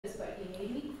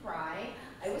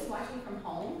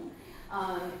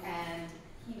And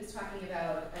he was talking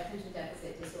about attention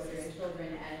deficit disorder in children,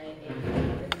 and it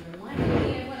reminded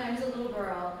me of when I was a little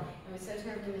girl and was so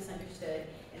terribly misunderstood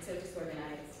and so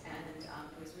disorganized, and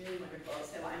it was really wonderful.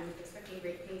 So I'm expecting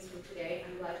great things from today.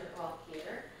 I'm glad you're all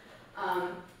here.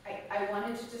 I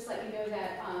wanted to just let you know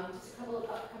that just a couple of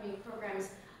upcoming programs.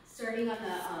 Starting on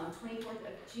the 24th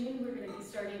of June, we're going to be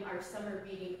starting our summer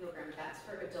reading program. That's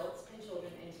for adults and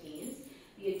children and teens.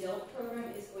 The adult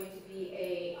program is going to be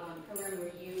a program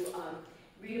where you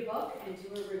read a book and do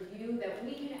a review that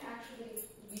we can actually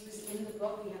use in the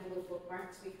book. We have little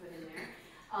bookmarks we put in there,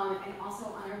 and also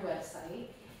on our website.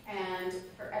 And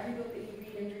for every book that you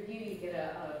read and review, you get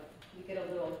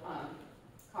a little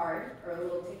card or a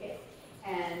little ticket,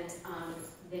 and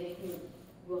then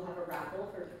we'll have a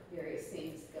raffle for various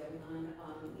things going on.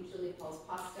 Usually Paul's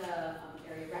Pasta,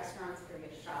 area restaurants, area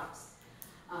shops.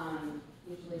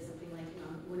 Usually something like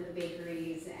one of the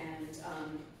bakeries and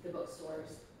the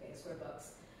bookstores, bookstore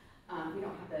books. We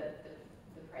don't have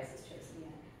the prizes chosen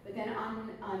yet. But then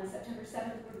on September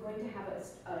 7th, we're going to have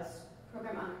a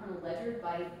program on Colonel Ledger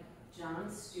by John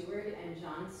Stewart. And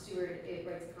John Stewart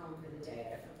writes a column for the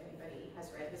day. I don't know if anybody has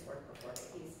read his work before, but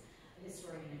he's a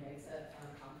historian and writes a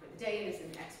column for the day and is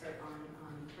an expert on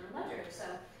Colonel Ledger. So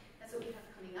that's what we have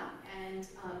coming up. And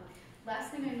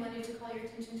last thing I wanted to call your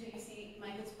attention to, you see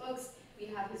Michael's books. We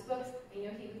have his books. I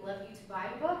know he would love you to buy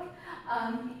a book.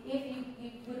 If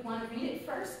you would want to read it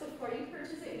first before you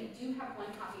purchase it, we do have one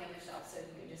copy on the shelf, so you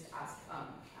can just ask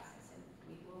us, and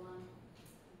we will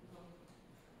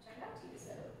check it out to you.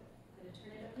 So I'm going to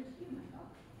turn it over to you, Michael.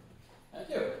 Thank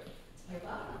you. You're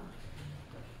welcome.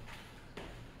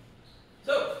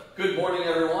 So, good morning,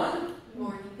 everyone. Good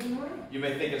morning. Good morning. You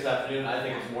may think it's afternoon. I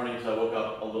think it's morning, so I woke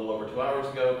up a little over 2 hours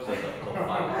ago, because I was up until 5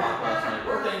 o'clock last night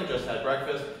working, just had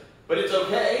breakfast. But it's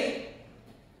okay.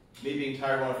 Me being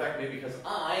tired won't affect me because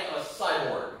I am a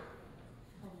cyborg.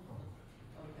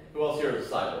 Okay. Who else here is a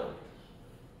cyborg?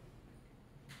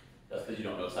 That's because you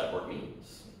don't know what cyborg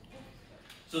means.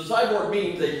 So cyborg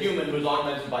means a human who's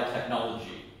augmented by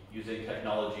technology, using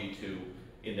technology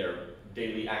in their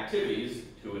daily activities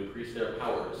to increase their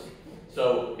powers.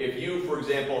 So if you, for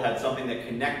example, had something that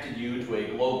connected you to a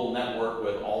global network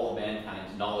with all of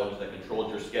mankind's knowledge that controlled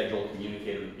your schedule,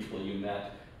 communicated with people you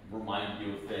met, reminded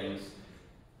you of things,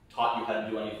 taught you how to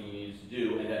do anything you needed to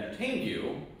do, and entertained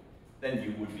you, then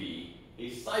you would be a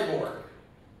cyborg.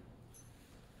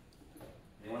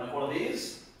 Anyone have one of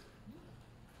these?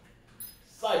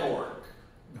 Cyborg.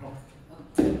 No.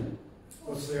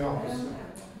 What's the opposite?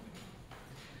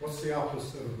 What's the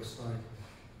opposite of a cyborg?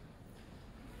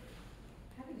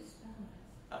 How do you spell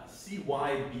it?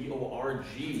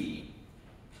 C-Y-B-O-R-G.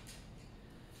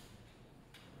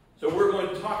 So we're going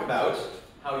to talk about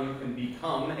how you can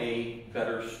become a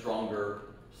better, stronger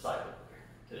cyborg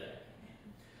today.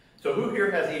 So who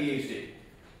here has ADHD?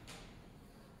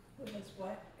 Who has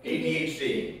what?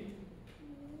 ADHD.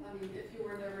 I mean, if you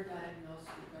were never diagnosed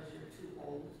because you're too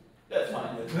old. That's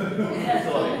fine. It's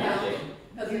still ADHD.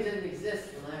 Because it didn't exist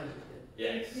when I was a kid.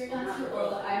 Yes. You're not too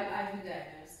old. I've been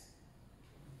diagnosed.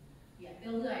 Yeah,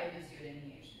 they'll diagnose you at any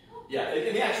age now. Yeah,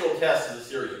 and the actual test is a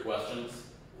series of questions.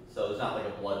 So there's not like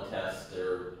a blood test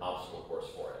or obstacle course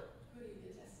for it. Who do you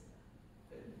get tested?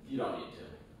 You don't need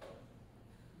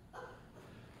to.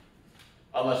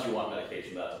 Unless you want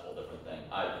medication, that's a whole different thing.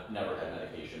 I've never had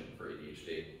medication for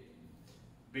ADHD.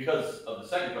 Because of the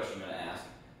second question I'm going to ask,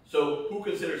 so who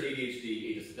considers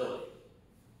ADHD a disability?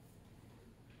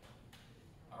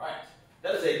 All right.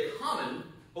 That is a common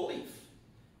belief.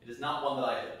 It is not one that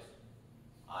I hold.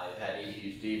 I've had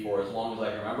ADHD for as long as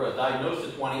I can remember. I was diagnosed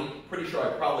at 20. Pretty sure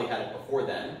I probably had it before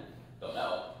then. Don't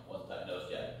know. Wasn't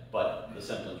diagnosed yet. But the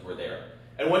symptoms were there.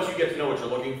 And once you get to know what you're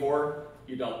looking for,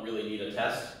 you don't really need a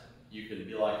test. You can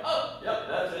be like, oh, yep,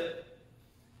 that's it.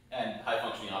 And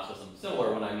high-functioning autism,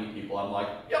 similar when I meet people, I'm like,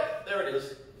 yep, there it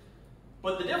is.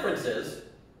 But the difference is,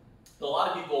 a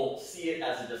lot of people see it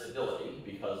as a disability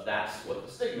because that's what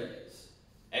the stigma is.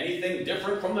 Anything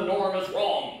different from the norm is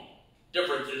wrong.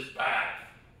 Difference is bad.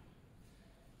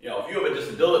 You know, if you have a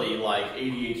disability like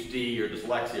ADHD or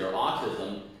dyslexia or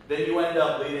autism, then you end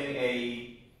up leading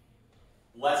a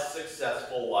less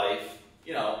successful life.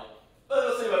 You know,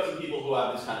 let's think about some people who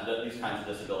have these kinds of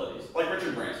disabilities. Like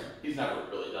Richard Branson. He's never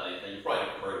really done anything. You probably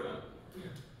haven't heard of him.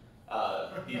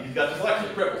 He's got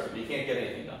dyslexia, cripples him. He can't get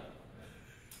anything done.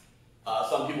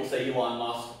 Some people say Elon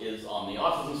Musk is on the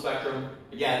autism spectrum.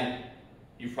 Again,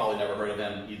 you've probably never heard of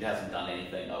him. He hasn't done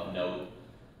anything of note.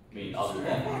 I mean, other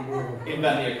than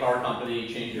inventing a car company,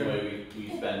 changing the way we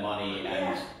spend money,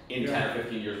 and in 10 or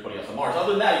 15 years putting us on Mars.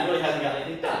 Other than that, he really hasn't got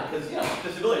anything done because, you know,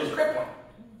 disability is crippling.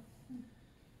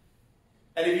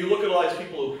 And if you look at a lot of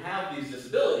people who have these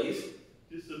disabilities,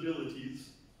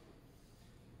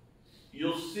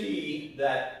 you'll see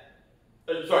that,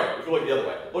 sorry, if you look the other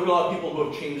way, look at a lot of people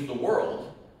who have changed the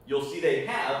world, you'll see they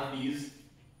have these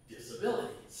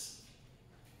disabilities.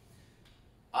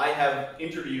 I have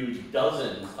interviewed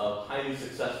dozens of highly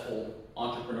successful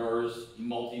entrepreneurs,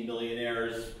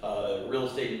 multi-millionaires, real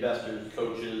estate investors,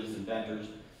 coaches, inventors,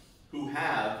 who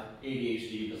have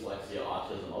ADHD, dyslexia,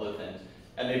 autism, other things,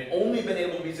 and they've only been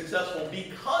able to be successful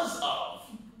because of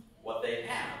what they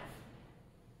have.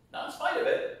 Not in spite of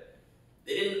it.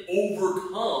 They didn't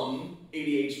overcome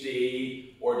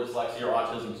ADHD or dyslexia or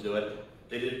autism to do it.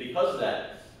 They did it because of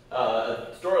that.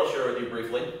 A story I'll share with you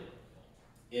briefly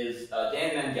is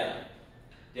Dan Mangena.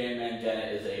 Dan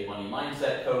Mangena is a money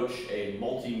mindset coach, a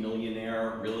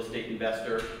multi-millionaire real estate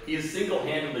investor. He is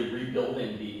single-handedly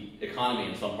rebuilding the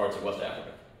economy in some parts of West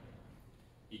Africa.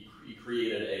 He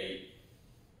created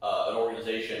an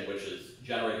organization which is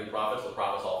generating profits. The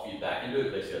profits all feed back into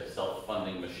it. Basically, a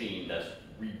self-funding machine that's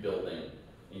rebuilding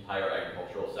entire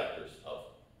agricultural sectors of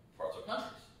parts of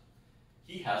countries.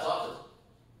 He has autism.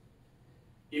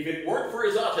 If it weren't for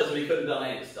his autism, he couldn't have done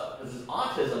any of this stuff, because his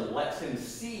autism lets him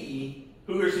see.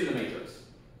 Who here seen The Matrix?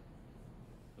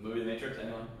 The movie The Matrix,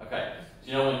 anyone? Okay. So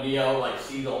you know when Neo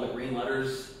sees all the green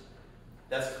letters?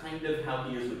 That's kind of how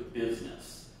he is with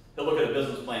business. He'll look at a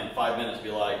business plan in 5 minutes and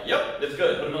be like, yep, it's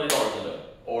good, put $1 million into it.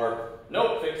 Or,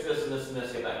 nope, fix this and this and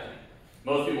this, get back to me.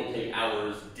 Most people take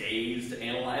hours, days to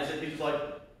analyze it. He's like,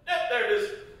 yep, there it is.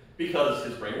 Because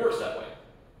his brain works that way.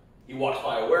 He walks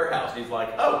by a warehouse and he's like,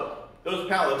 oh, those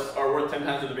pallets are worth 10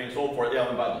 times what they're being sold for. Yeah,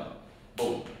 I'm going to buy them.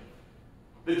 Boom.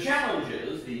 The challenge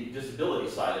is, the disability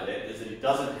side of it, is that he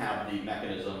doesn't have the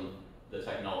mechanism, the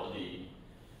technology,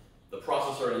 the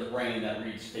processor in his brain that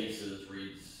reads faces,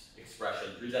 reads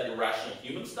expressions, reads that irrational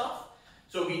human stuff.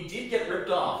 So he did get ripped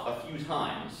off a few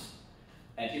times,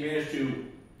 and he managed to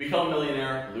become a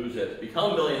millionaire, lose it,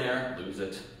 become a millionaire, lose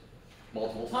it,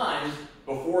 multiple times,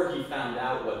 before he found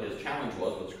out what his challenge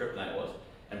was, what his kryptonite was,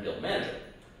 and be able to manage it.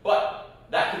 But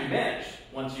that can be managed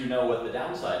once you know what the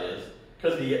downside is,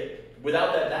 because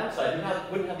without that downside, you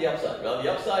wouldn't have the upside. Without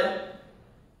the upside,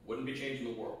 wouldn't be changing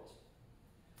the world.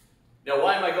 Now,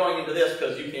 why am I going into this?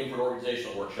 Because you came for an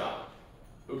organizational workshop.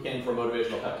 Who came for a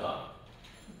motivational pep talk?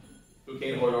 Who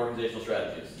came for organizational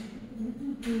strategies?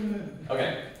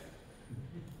 Okay.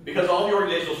 Because all the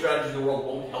organizational strategies in the world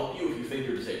won't help you if you think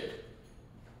you're disabled.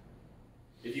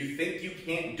 If you think you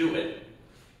can't do it,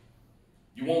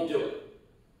 you won't do it.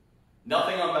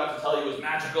 Nothing I'm about to tell you is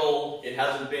magical. It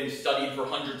hasn't been studied for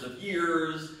hundreds of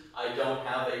years. I don't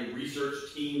have a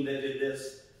research team that did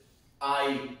this.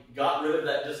 I got rid of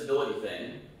that disability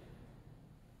thing,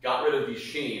 got rid of the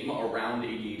shame around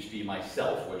ADHD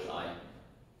myself, which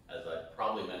as I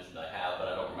probably mentioned I have, but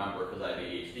I don't remember because I have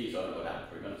ADHD, so I don't know what happened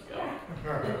 3 minutes ago.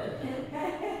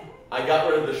 I got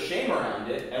rid of the shame around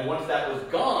it, and once that was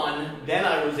gone, then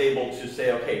I was able to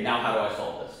say, okay, now how do I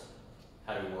solve this?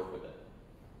 How do we work with it?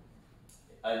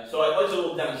 So I'd like to do a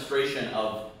little demonstration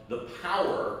of the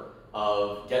power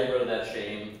of getting rid of that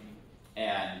shame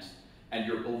and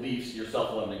your beliefs, your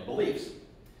self-limiting beliefs.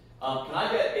 Can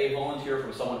I get a volunteer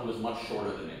from someone who is much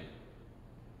shorter than me?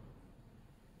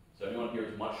 So anyone here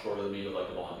who's much shorter than me would like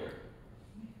to volunteer?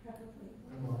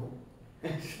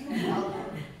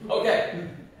 Okay.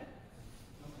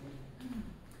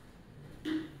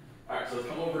 All right, so let's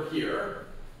come over here.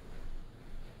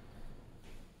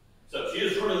 So she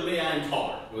is shorter than me, I am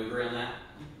taller. Do we agree on that?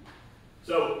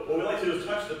 So what we like to do is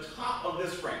touch the top of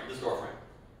this frame, this door frame.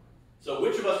 So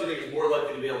which of us do you think is more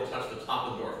likely to be able to touch the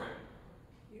top of the door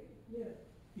frame? Yeah.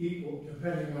 Equal,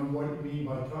 depending on what you mean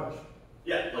by touch.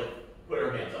 Yeah, like put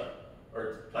her hands up,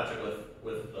 or touch it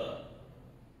with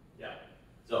yeah.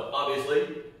 So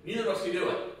obviously, neither of us can do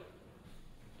it.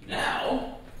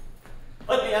 Now,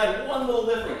 let me add one little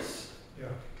difference. Yeah.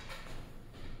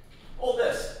 Hold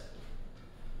this.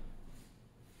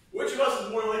 Which of us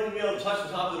is more likely to be able to touch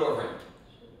the top of the door frame?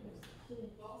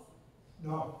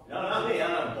 No. No, not me.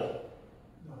 I'm not a pole.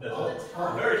 No. All the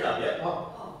time. Very top, yeah.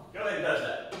 Oh. Go ahead and touch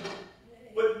that.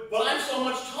 But I'm so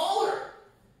much taller.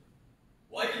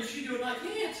 Why can she do it and I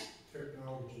can't?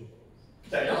 Technology.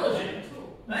 Technology.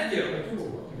 Thank you.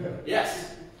 Yeah.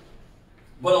 Yes.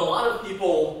 But a lot of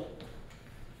people.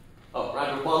 Oh,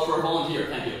 round of applause for our volunteer.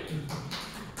 Thank you.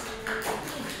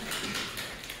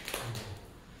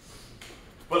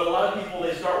 But a lot of people,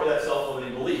 they start with that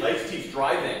self-limiting belief. I used to teach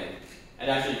driving, and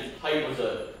actually height was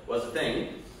a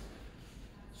thing.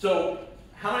 So,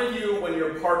 how many of you, when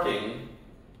you're parking,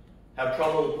 have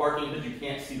trouble parking because you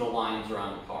can't see the lines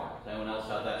around the car? Does anyone else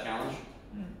have that challenge?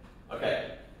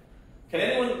 Okay. Can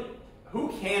anyone, who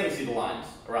can see the lines?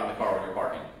 around the car when you're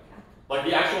parking. Like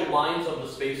the actual lines of the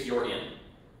space you're in.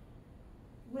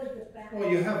 With the back, Well,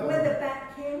 you have with the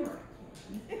back camera.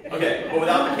 Okay, but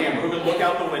without the camera, who can look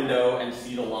out the window and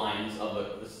see the lines of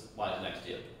the lines next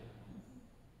to you?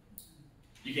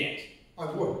 You can't. I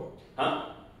would. Huh?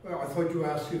 Well, I thought you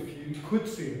asked if you could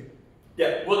see it.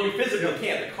 Yeah, well, you physically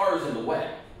can't. The car's in the way.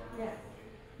 Yeah.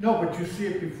 No, but you see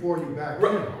it before you back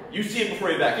Right. in. You see it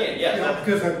before you back in, yes. Yeah,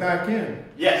 because I back in.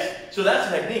 Yes, so that's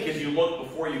the technique, is you look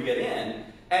before you get in,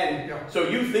 and Yeah. so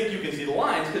you think you can see the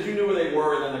lines because you knew where they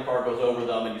were, and then the car goes over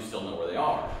them, and you still know where they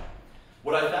are.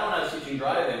 What I found when I was teaching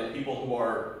driving with people who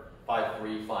are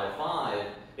 5'3", 5'5",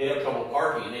 they'd have trouble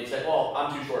parking, and they'd say, well,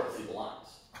 I'm too short to see the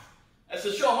lines. I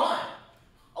said, so am I.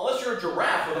 Unless you're a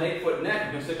giraffe with an 8-foot neck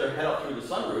who can stick their head up through the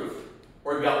sunroof,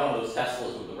 or you've got one of those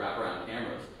Teslas with the wraparound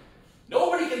cameras,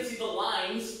 nobody can see the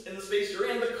lines in the space you're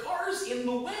in. The car's in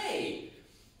the way.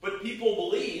 But people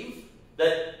believe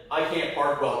that I can't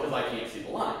park well because I can't see the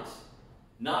lines.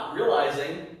 Not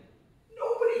realizing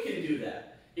nobody can do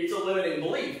that. It's a limiting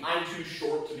belief. I'm too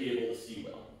short to be able to see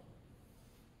well.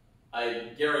 I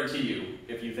guarantee you,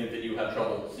 if you think that you have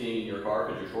trouble seeing in your car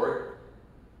because you're short,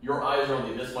 your eyes are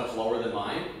only this much lower than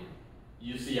mine.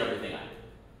 You see everything I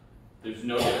do. There's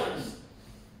no difference.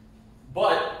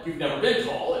 But you've never been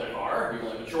tall in a car. You've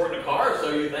only been short in a car,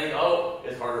 so you think, oh,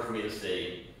 it's harder for me to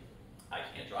see. I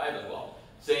can't drive as well.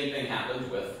 Same thing happens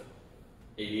with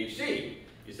ADHD.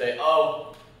 You say,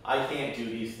 oh, I can't do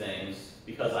these things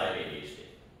because I have ADHD.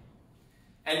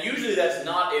 And usually that's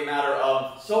not a matter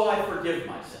of, so I forgive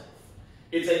myself.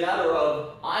 It's a matter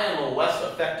of, I am a less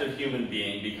effective human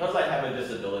being because I have a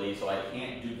disability, so I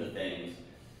can't do the things.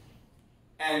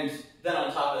 And then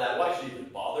on top of that, why should I even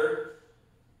bother?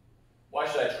 Why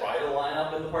should I try to line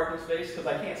up in the parking space? Because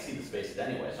I can't see the spaces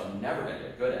anyway, so I'm never going to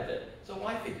get good at it. So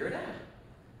why figure it out?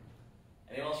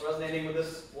 Anyone else resonating with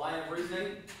this line of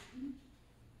reasoning?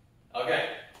 Okay.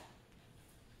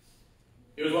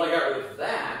 It was when I got rid of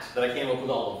that I came up with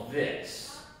all of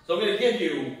this. So I'm going to give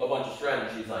you a bunch of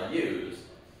strategies I use,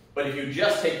 but if you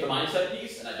just take the mindset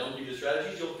piece and I don't give you the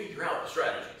strategies, you'll figure out the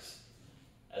strategies.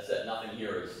 As I said, nothing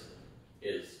here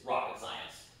is rocket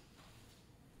science.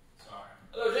 Sorry.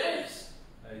 Hello, James.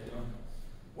 How you doing?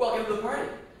 Welcome to the party.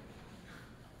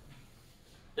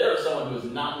 There is someone who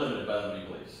is not limited by limiting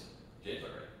beliefs. James,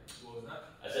 right? What was that?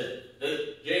 I said,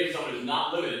 James is someone who's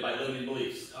not limited by limiting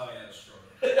beliefs. Oh yeah, that's true.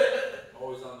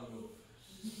 Always on the move.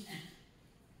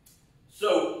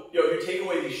 So, if you take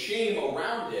away the shame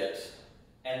around it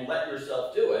and let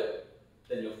yourself do it,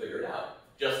 then you'll figure it out.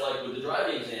 Just like with the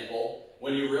driving example,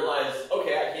 when you realize,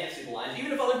 okay, I can't see the lines,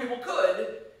 even if other people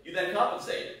could, you then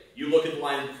compensate. You look at the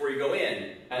lines before you go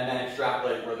in, and then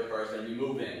extrapolate where the car is going to be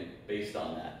moving based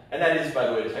on that. And that is, by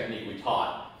the way, the technique we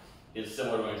taught. Is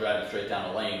similar to when you're driving straight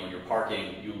down a lane. When you're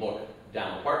parking, you look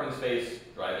down the parking space,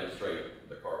 driving straight,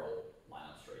 the car will line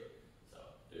up straight. So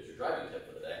there's your driving tip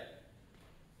for the day.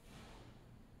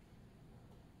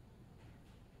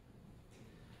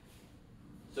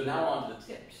 So now on to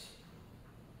the tips.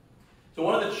 So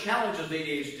one of the challenges of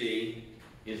ADHD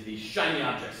is the shiny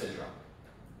object syndrome.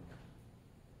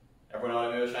 Everyone know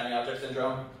what I mean with shiny object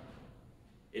syndrome?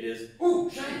 It is, ooh,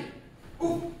 shiny,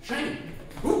 ooh, shiny,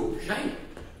 ooh, shiny.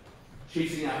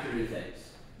 Chasing after new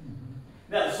things.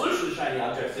 Now, the solution to shiny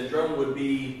object syndrome would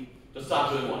be to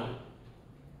stop doing one.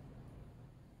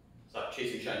 Stop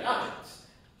chasing shiny objects.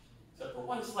 Except for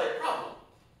one slight problem.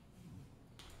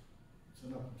 It's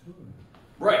an opportunity.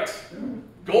 Right. Yeah.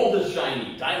 Gold is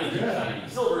shiny, diamonds are Yeah. shiny,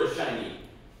 silver is shiny,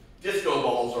 disco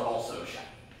balls are also shiny.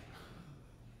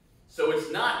 So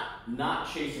it's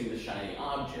not chasing the shiny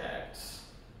objects.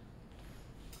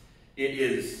 It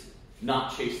is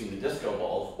not chasing the disco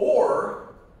balls,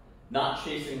 or not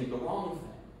chasing the wrong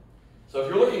thing. So if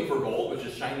you're looking for gold, which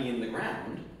is shiny in the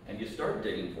ground, and you start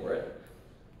digging for it,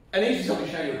 and then you see something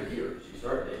shiny over here, so you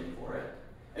start digging for it,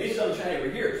 and you see something shiny over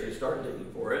here, so you start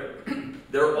digging for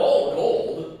it, they're all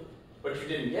gold, but you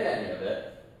didn't get any of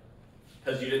it,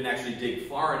 because you didn't actually dig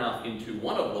far enough into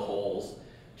one of the holes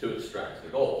to extract the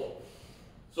gold.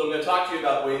 So I'm going to talk to you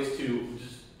about ways to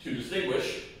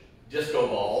distinguish disco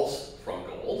balls from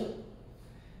gold,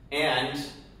 and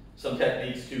some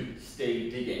techniques to stay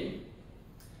digging,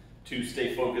 to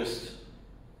stay focused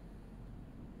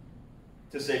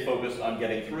on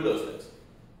getting through those things.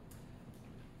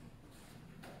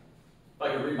 If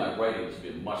I could read my writing, this would be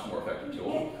a much more effective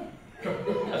tool. I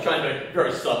was trying to be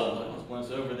very subtle.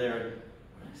 Once over there.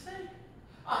 What did I say?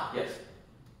 Ah, yes.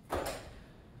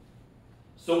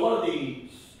 So one of the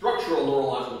structural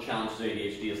neurological challenges of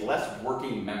ADHD is less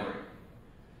working memory.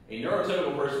 A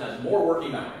neurotypical person has more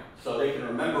working memory, so they can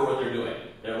remember what they're doing.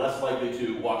 They're less likely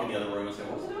to walk in the other room and say,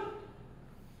 what was it about?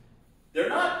 They're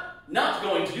not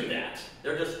going to do that.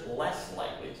 They're just less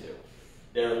likely to.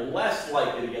 They're less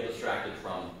likely to get distracted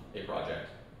from a project.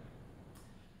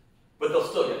 But they'll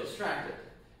still get distracted.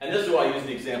 And this is why I use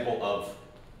the example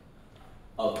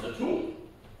of the tool.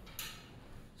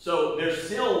 So they're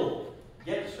still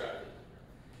get distracted.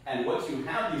 And once you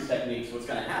have these techniques, what's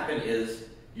going to happen is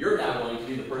you're now going to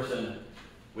be the person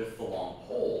with the long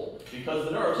pole, because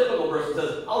the neurotypical person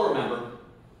says, I'll remember.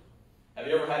 Have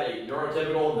you ever had a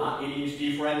neurotypical, not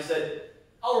ADHD friend said,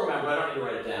 I'll remember, I don't need to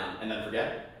write it down, and then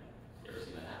forget? You ever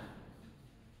seen that happen?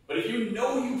 But if you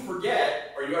know you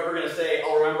forget, are you ever going to say,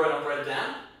 I'll remember, I don't write it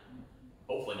down?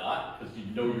 Hopefully not, because you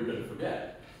know you're going to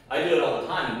forget. I do it all the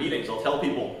time in meetings. I'll tell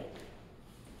people,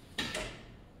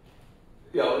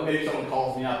 maybe someone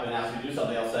calls me up and asks me to do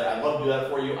something. I'll say, I'd love to do that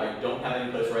for you. I don't have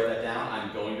any place to write that down.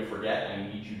 I'm going to forget. I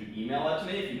need you to email that to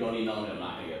me. If you don't email me, I'm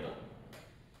not going to get it done.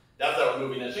 That's how we're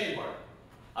moving that shame part.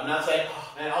 I'm not saying,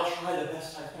 oh man, I'll try the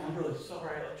best I can. I'm really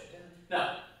sorry I let you down.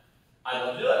 No. I'd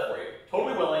love to do that for you.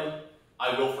 Totally willing.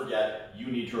 I will forget. You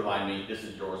need to remind me. This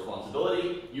is your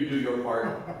responsibility. You do your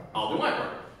part. I'll do my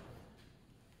part.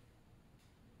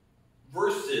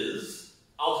 Versus,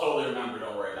 I'll totally remember,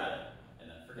 don't worry about it, and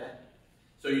then forget.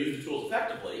 So you use the tools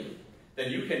effectively,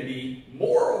 then you can be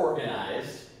more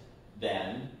organized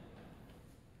than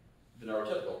the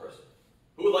neurotypical person.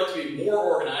 Who would like to be more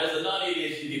organized than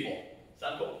non-ADHD people?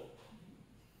 Sound cool?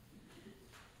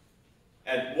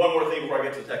 And one more thing before I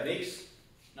get to techniques.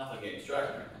 Nothing getting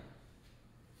distracted or anything.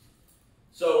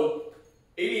 So,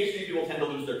 ADHD people tend to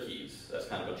lose their keys. That's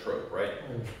kind of a trope, right?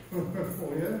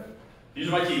 Oh, yeah? These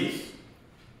are my keys.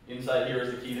 Inside here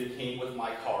is the key that came with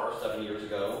my car 7 years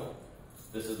ago.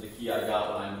 This is the key I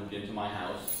got when I moved into my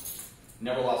house.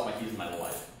 Never lost my keys in my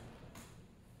life.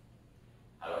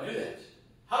 How do I do that?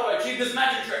 How do I achieve this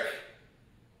magic trick?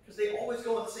 Because they always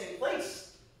go in the same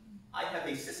place. I have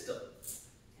a system.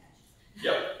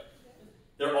 Yep.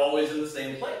 They're always in the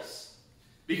same place.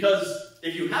 Because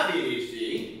if you have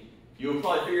ADHD, you will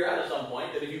probably figure out at some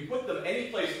point that if you put them any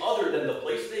place other than the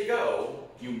place they go,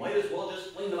 you might as well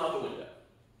just fling them out the window.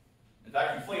 In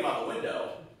fact, if you fling them out the window,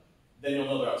 then you'll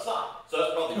know they're outside. So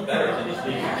that's probably better than just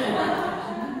being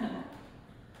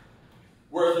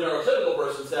Whereas the neurotypical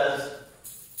person says,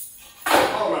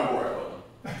 I'll remember where I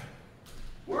put them.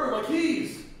 Where are my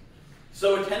keys?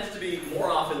 So it tends to be more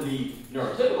often the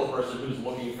neurotypical person who's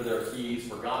looking for their keys,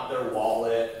 forgot their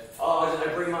wallet. Oh, did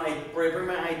I bring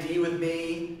my ID with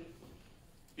me?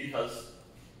 Because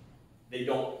they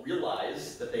don't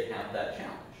realize that they have that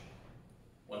challenge.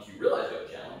 Once you realize you have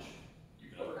a challenge, you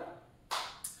can overcome it.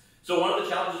 So one of the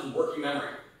challenges is working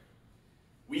memory.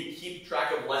 We keep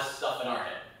track of less stuff in our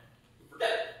head. We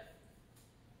forget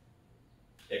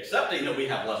it. Accepting that we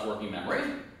have less working memory,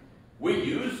 we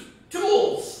use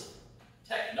tools,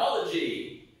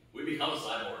 technology. We become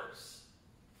cyborgs.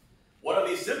 One of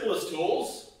the simplest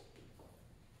tools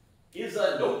is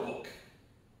a notebook.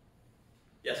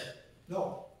 Yes?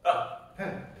 No.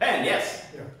 Pen. Pen, yes.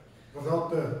 Yeah.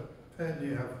 Without the pen,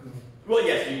 you have no Well,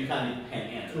 yes, you kind of need pen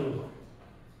and tool. notebook.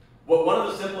 Well, one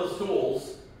of the simplest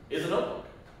tools is a notebook.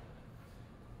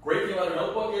 Great thing about a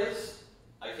notebook is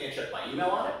I can't check my email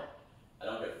on it. I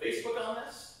don't get Facebook on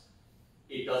this.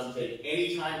 It doesn't take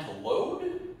any time to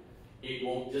load. It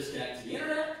won't disconnect to the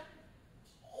internet.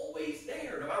 It's always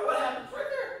there, no matter what happens, right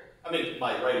there. I mean,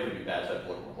 my writing could be bad, so I have to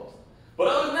look more closely. But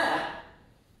other than that,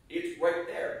 it's right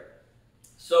there.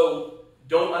 So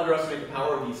don't underestimate the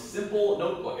power of the simple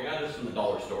notebook. I got this from the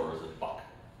dollar store as a buck.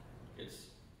 It's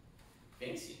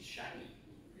fancy and shiny.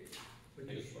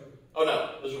 Oh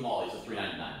no, this is from Ollie's, it's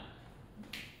 $3.99.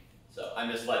 So I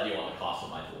misled you on the cost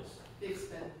of my tools. Big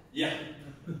spend. Yeah.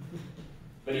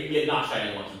 But you can get not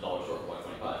shiny ones at the dollar store for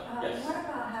 $1.25. Yes. What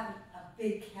about having a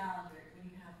big calendar when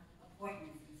you have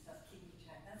appointments and stuff, keeping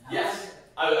track? That's how Yes.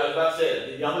 I do I was about to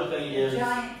say, the other thing it. is, A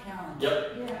giant calendar.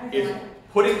 yep, Yeah, I is got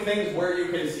it. putting things where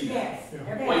you can see them. Yes. Yeah.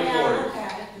 Every day I Whiteboards. look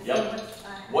at it to Yep. see what's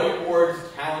on it.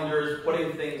 Whiteboards, calendars,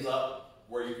 putting things up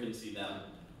where you can see them.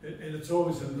 And it's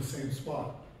always in the same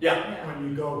spot. Yeah. Yeah. When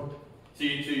you go, So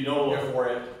you know to look for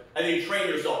it. And then you train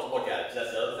yourself to look at it, because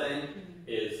that's the other thing,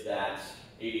 is that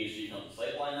ADHD comes with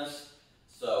sight blindness.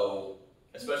 So,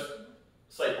 especially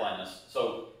sight blindness.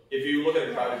 So, if you look at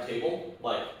a crowded table,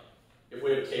 like, if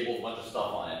we have a table with a bunch of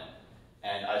stuff on it,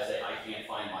 and I say, I can't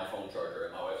find my phone charger,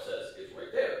 and my wife says, it's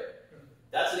right there.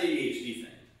 That's an ADHD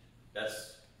thing. I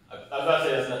was about to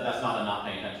say that's not a not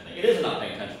paying attention thing. It is a not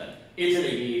paying attention thing. It's an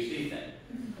ADHD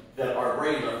thing. That our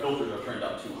brains, our filters are turned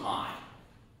up too high.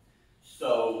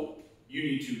 So you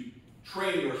need to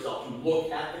train yourself to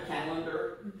look at the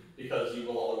calendar because you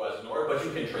will otherwise ignore it, but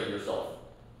you can train yourself,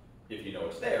 if you know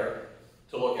it's there,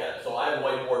 to look at. So I have a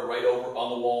whiteboard right over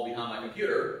on the wall behind my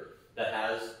computer that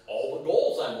has all the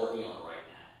goals I'm working on right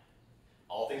now.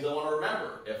 All things I want to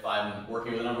remember. If I'm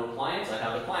working with a number of clients, I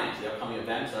have the clients. The upcoming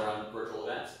events, I run virtual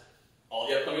events. All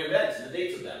the upcoming events and the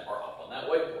dates of them are up on that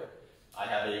whiteboard. I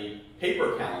have a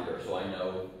paper calendar, so I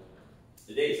know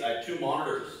the dates. I have 2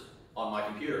 monitors on my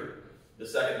computer. The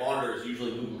second monitor is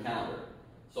usually Google Calendar,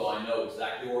 so I know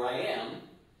exactly where I am.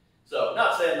 So,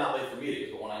 not saying I'm not late for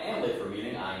meetings, but when I am late for a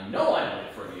meeting, I know I'm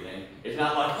late for a meeting. It's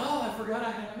not like, oh, I forgot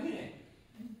I had a meeting.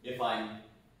 If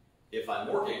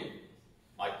I'm working,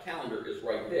 my calendar is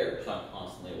right there, so I'm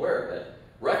constantly aware of it.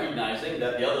 Recognizing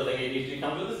that the other thing ADHD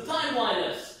comes with is time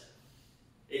blindness.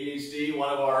 ADHD, one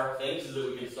of our things is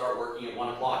that we can start working at 1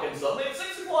 o'clock and suddenly at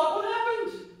 6 o'clock, what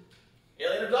happened?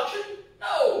 Alien abduction?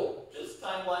 No, just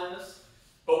time blindness.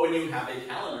 But when you have a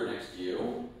calendar next to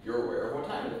you, you're aware of what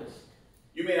time it is.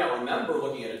 You may not remember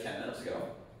looking at it 10 minutes ago,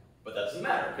 but that doesn't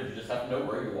matter because you just have to know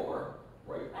where you are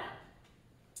right now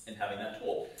and having that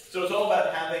tool. So it's all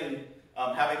about having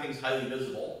things highly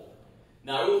visible.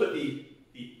 Now I will put the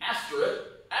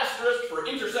asterisk for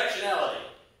intersectionality.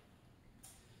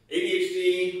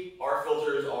 ADHD, our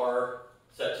filters are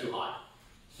set too high,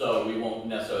 so we won't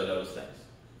necessarily notice things.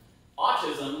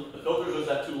 Autism, the filters are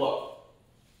set too low.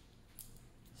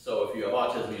 So if you have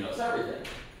autism, you notice everything.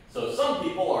 So some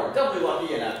people are doubly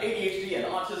lucky and have ADHD and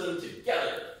autism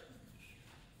together.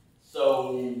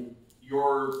 So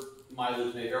your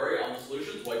mileage may vary on the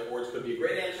solutions. Whiteboards could be a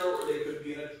great answer, or they could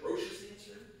be an atrocious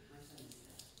answer.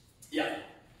 Yeah.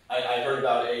 I heard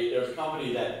about there's a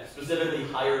company that specifically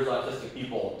hires autistic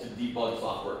people to debug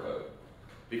software code.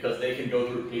 Because they can go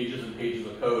through pages and pages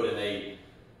of code and they,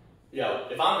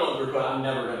 if I'm going through code, I'm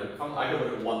never going to, I could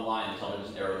look at one line and tell me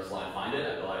just narrow this line, find it,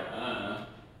 I'd be like,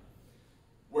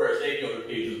 Whereas they go through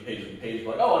pages and pages and pages,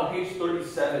 like, oh, on page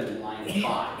 37, line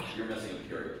 5, you're missing a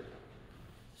period.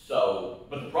 So,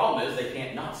 but the problem is they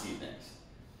can't not see things.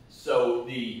 So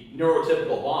the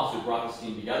neurotypical boss who brought this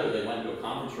team together, they went into a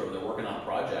conference room, they're working on a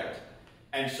project,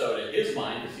 and so to his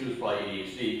mind, because he was probably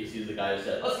ADHD, because he's the guy who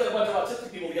said, let's get a bunch of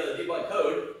autistic people together to debug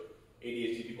code,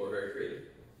 ADHD people are very creative.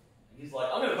 And he's like,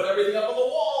 I'm going to put everything up on the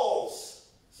walls,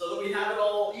 so that we have it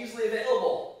all easily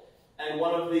available. And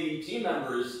one of the team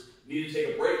members needed to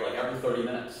take a break like every 30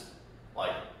 minutes.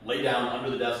 Like, lay down under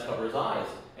the desk, cover his eyes.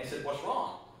 And I said, what's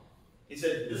wrong? He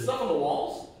said, this stuff on the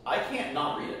walls, I can't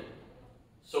not read it.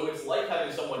 So it's like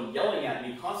having someone yelling at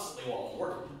me constantly while I'm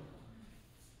working.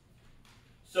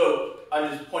 So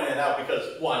I'm just pointing that out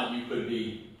because, one, you could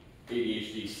be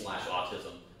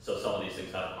ADHD/autism, so some of these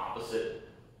things have opposite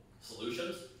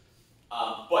solutions.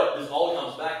 But this all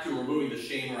comes back to removing the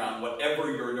shame around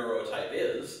whatever your neurotype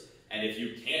is. And if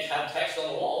you can't have text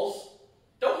on the walls,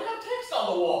 don't have text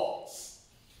on the walls.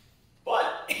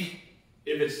 But if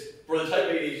it's for the type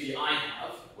of ADHD I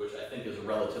have, which I think is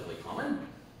relatively common,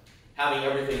 having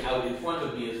everything out in front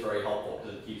of me is very helpful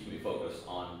because it keeps me focused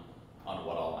on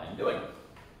what all I'm doing.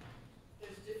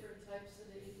 There's different types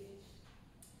of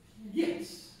ADHD?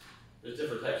 Yes. There's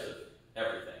different types of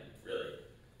everything, really.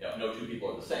 No two people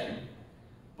are the same.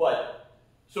 But,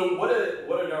 so what a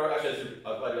neuro, actually,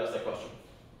 I'm glad you asked that question.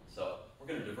 So, we're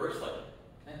going to diverse slightly.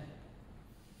 Okay.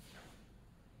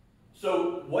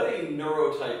 So, what a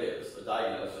neurotype is, a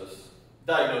diagnosis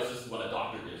is when a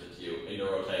doctor gives it to you. A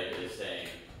neurotype is saying,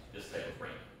 this type of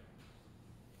brain.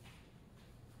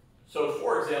 So,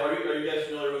 for example, are you guys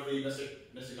familiar with the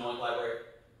Mystic Knowing Library?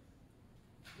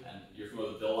 And you're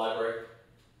familiar with the Bill Library?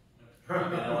 Are you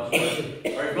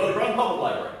familiar with the Brown Public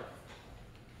Library?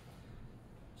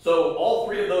 So, all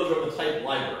 3 of those are of the type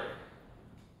library,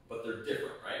 but they're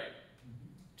different, right?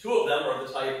 2 of them are of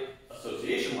the type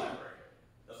association library.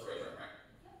 That's the right term,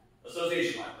 right?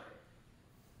 Association library.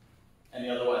 And the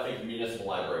other one, I think municipal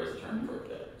library is the term for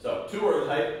it. So 2 are the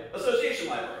type association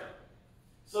library.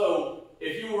 So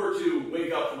if you were to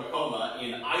wake up from a coma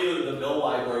in either the Bill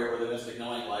Library or the Mystic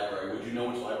Knowing Library, would you know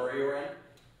which library you were in?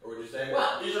 Or would you say,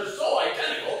 well, these are so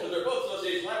identical because they're both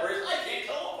association libraries, I can't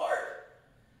tell them apart.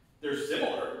 They're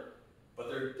similar, but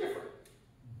they're different.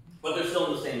 But they're still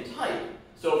in the same type.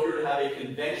 So if you were to have a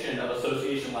convention of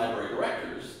association library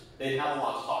directors, they'd have a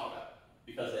lot to talk about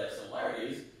because they have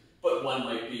similarities. But one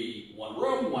might be one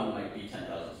room, one might be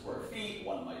 10,000 square feet,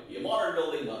 one might be a modern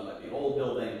building, one might be an old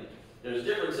building. There's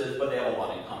differences, but they have a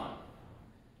lot in common.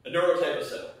 A neurotype is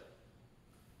similar.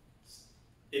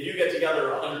 If you get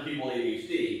together 100 people with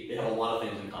ADHD, they have a lot of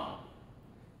things in common.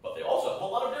 But they also have a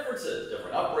lot of differences,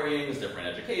 different upbringings, different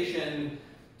education,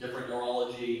 different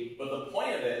neurology. But the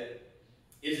point of it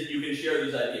is that you can share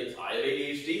these ideas. I have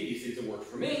ADHD, these things have worked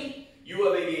for me. You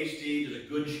have ADHD, there's a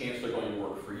good chance they're going to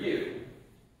work for you.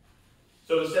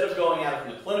 So instead of going at it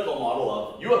from the clinical model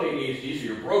of, you have ADHD, so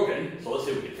you're broken, so let's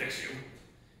see if we can fix you,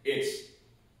 it's,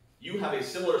 you have a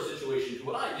similar situation to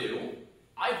what I do.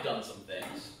 I've done some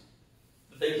things.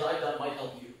 The things I've done might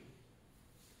help you.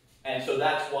 And so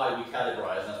that's why we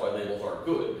categorize, and that's why labels are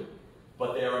good,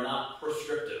 but they are not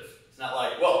prescriptive. It's not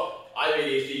like, well, I have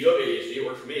ADHD, you have ADHD, it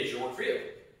works for me, it should work for you.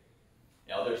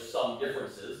 Now, there's some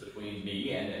differences between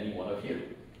me and any one of you.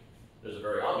 There's a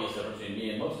very obvious difference between me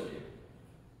and most of you,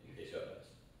 in case you haven't noticed.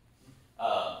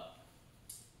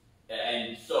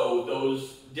 And so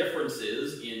those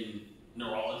differences in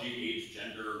neurology, age,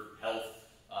 gender, health,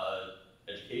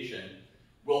 education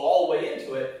will all weigh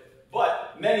into it.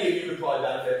 But many of you could probably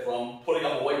benefit from putting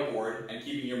up a whiteboard and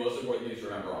keeping your most important things to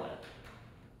remember on it.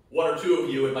 One or two of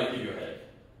you, it might give you a headache.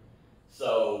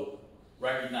 So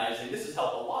recognizing this has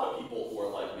helped a lot of people who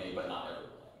are like me, but not everyone.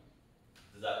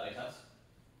 Does that make sense?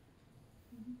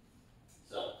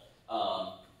 So,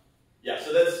 yeah,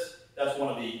 so that's one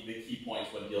of the key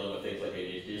points when dealing with things like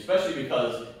ADHD, especially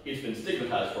because it's been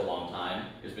stigmatized for a long time.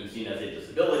 It's been seen as a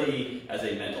disability, as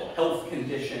a mental health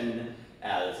condition,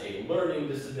 as a learning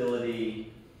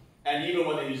disability, and even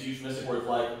when they use euphemistic words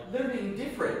like learning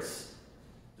difference.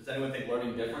 Does anyone think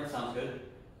learning difference sounds good?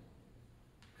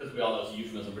 Because we all know it's a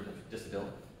euphemism for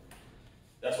disability.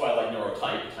 That's why I like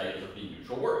neurotype. Type is a pretty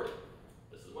neutral word.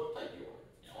 This is what type you are.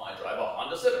 You know, I drive a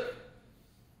Honda Civic.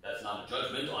 That's not a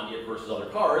judgment on it versus other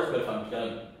cars, but if I'm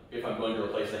going to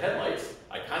replace the headlights,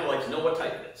 I kind of like to know what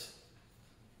type it is.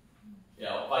 You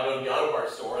know, if I go to the auto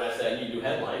parts store and I say I need new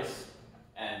headlights,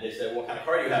 and they say, what kind of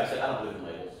car do you have? I say, I don't believe in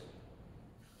labels.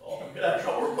 Well, I'm going to have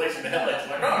trouble replacing the headlights in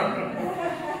my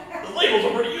car. The labels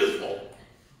are pretty useful.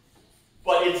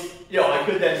 But it's, you know, I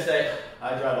could then say,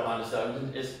 I drive a Honda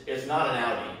 7. It's not an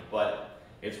Audi, but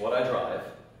it's what I drive.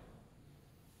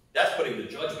 That's putting the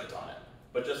judgment on it.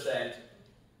 But just saying,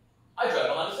 I drive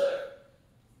a Honda Civic.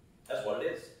 That's what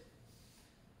it is.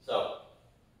 So,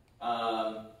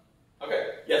 okay,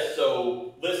 yes,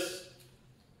 so lists.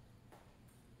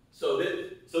 So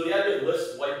the idea of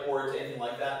lists, whiteboards, anything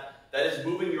like that, that is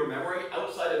moving your memory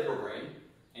outside of your brain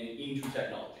and into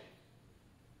technology.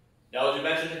 Now, as you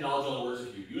mentioned, technology only works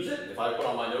if you use it. If I put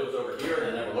on my notes over here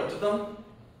and I never looked at them,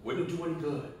 wouldn't do any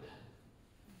good.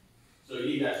 So you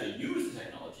need to actually use the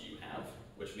technology you have,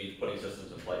 which means putting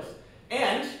systems in place.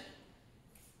 And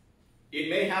it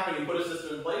may happen you put a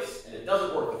system in place and it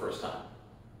doesn't work the first time.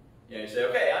 You know, you say,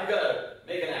 okay, I'm going to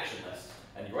make an action list.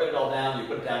 And you write it all down, you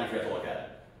put it down, you forget to look at it.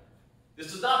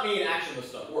 This does not mean action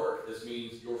lists don't work. This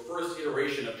means your first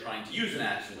iteration of trying to use an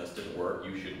action list didn't work.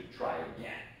 You should try it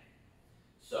again.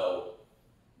 So,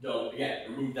 don't,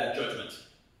 again, remove that judgment.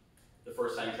 The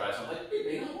first time you try something,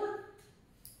 it may not work.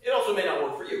 It also may not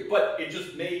work for you, but it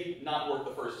just may not work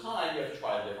the first time. You have to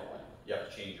try it a different way. You have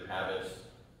to change your habits,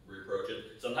 reapproach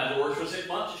it. Sometimes it works for 6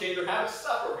 months. You change your habits,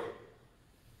 stop working.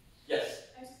 Yes?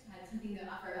 I just had something to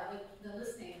offer about like the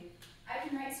listening. I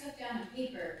can write stuff down on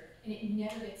paper and it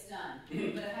never gets done. But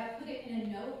if I put it in a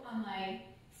note on my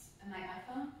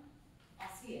iPhone,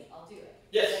 I'll see it, I'll do it.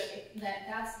 Yes.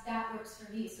 That works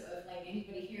for me. So if like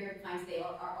anybody here finds they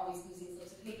are always losing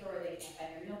slips of paper, or they can't find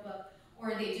their notebook,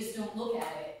 or they just don't look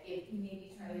at it,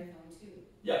 maybe try their phone too.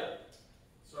 Yeah.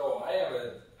 So I have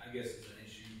I guess it's an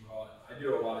issue you call it. I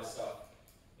do a lot of stuff,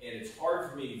 and it's hard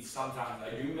for me sometimes.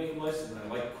 I do make lists, and I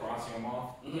like crossing them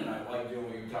off, and I like doing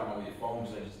what you're talking about with your phones.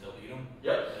 I just delete them.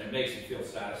 Yep. And it makes me feel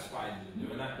satisfied in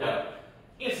doing that. Yep.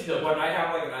 When I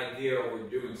have like an idea or we're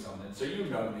doing something, so you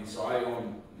know me, so I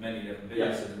own many different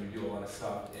businesses and we do a lot of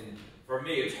stuff. And for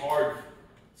me, it's hard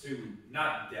to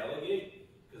not delegate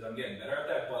because I'm getting better at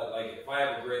that. But like, if I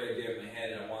have a great idea in my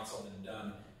head and I want something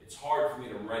done, it's hard for me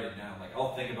to write it down. Like,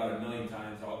 I'll think about it a million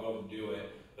times, I'll go and do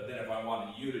it. But then if I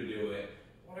wanted you to do it,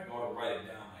 when I go to write it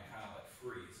down, I kind of like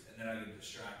freeze, and then I get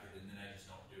distracted, and then I just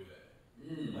don't do it.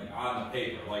 Like on the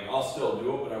paper, like I'll still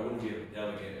do it, but I wouldn't be able to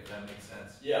delegate it, if that makes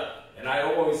sense. Yeah. And I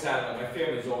always had, like, my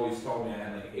family's always told me I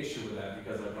had like an issue with that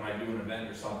because like when I do an event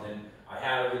or something, I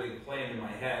have everything planned in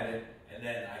my head, and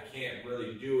then I can't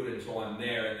really do it until I'm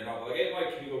there, and then I'll be like, hey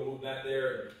Mike, can you go move that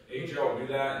there? Hey Joe, do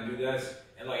that and do this,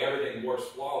 and like everything works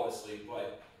flawlessly,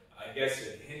 but I guess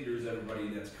it hinders everybody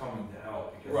that's coming to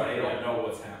help because they don't know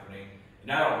what's happening.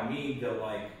 And I don't mean to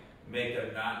like make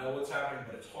them not know what's happening,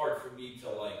 but it's hard for me to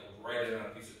like write it on a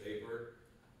piece of paper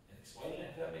and explain it,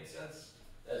 if that makes sense.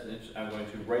 That's an I'm going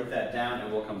to write that down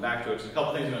and we'll come back to it. There's a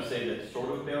couple things I'm going to say that sort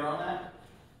of bear on that.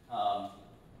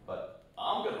 But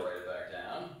I'm going to write it back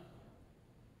down.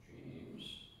 James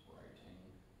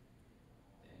writing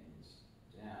things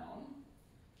down.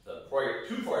 So before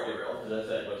I get real, as I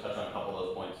said, I'm going to touch on a couple of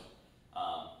those points.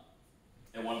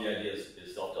 And one of the ideas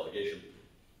is self-delegation.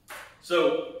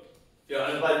 So, you know,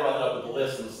 glad you brought that up with the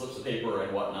list and the slips of paper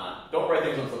and whatnot. Don't write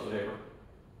things on slips of paper.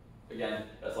 Again,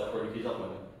 that's like throwing keys up with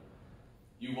them.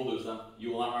 You will lose them.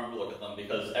 You will not remember to look at them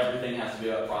because everything has to be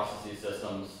about processes,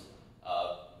 systems.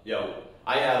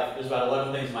 There's about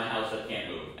 11 things in my house that can't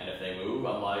move. And if they move,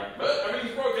 I'm like,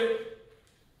 everything's broken.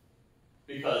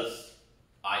 Because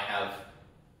I have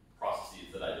processes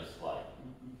that I just like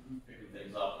picking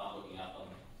things up, not looking at them.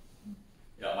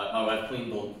 My wife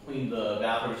cleaned the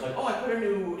bathroom. She's like, oh, I put a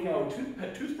new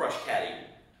toothbrush caddy.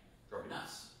 Drove me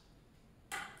nuts.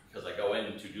 Because I go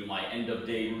in to do my end of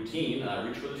day routine and I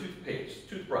reach for the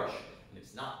toothbrush, and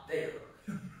it's not there.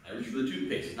 I reach for the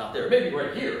toothpaste, it's not there. Maybe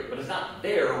right here, but it's not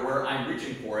there where I'm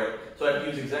reaching for it. So I have to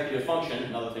use executive function,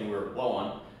 another thing we're low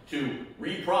on, to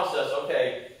reprocess,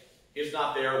 okay, it's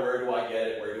not there, where do I get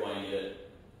it, where do I need it?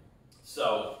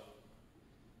 So,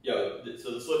 so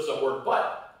the slips don't work,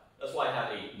 but that's why I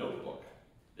have a notebook.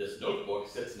 This notebook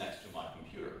sits next to my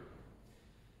computer.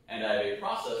 And I have a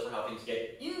process for how things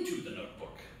get into the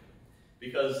notebook.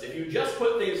 Because if you just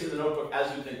put things in the notebook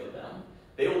as you think of them,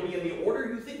 they will be in the order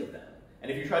you think of them.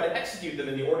 And if you try to execute them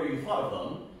in the order you thought of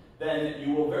them, then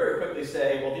you will very quickly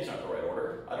say, well, these aren't the right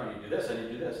order. I don't need to do this, I need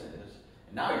to do this, I need to do this.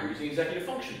 And now you're using executive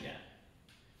function again.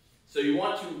 So you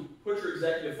want to put your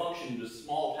executive function into as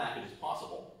small a package as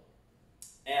possible.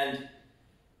 And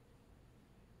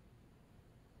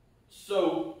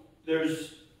so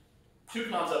there's two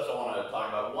concepts I want to talk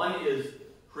about. One is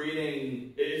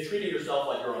treating yourself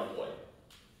like your own employee.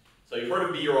 So you've heard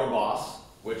of be your own boss,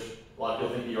 which a lot of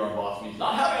people think be your own boss means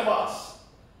not having a boss.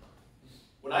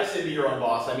 When I say be your own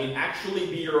boss, I mean actually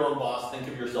be your own boss. Think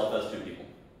of yourself as two people.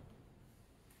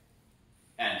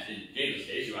 And in James'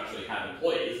 case, you actually have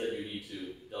employees that you need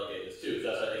to delegate this to. So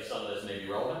that's why I think some of this may be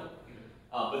relevant.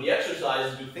 But the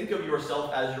exercise is to think of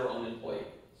yourself as your own employee.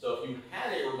 So if you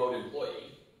had a remote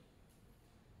employee,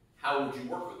 how would you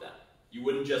work with them? You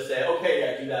wouldn't just say, okay,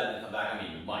 yeah, do that and then come back. I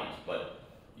mean, you might, but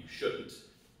you shouldn't.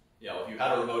 If you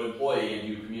had a remote employee and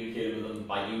you communicated with them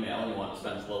by email and you want to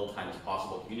spend as little time as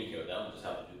possible communicating with them and just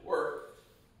have them do the work,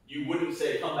 you wouldn't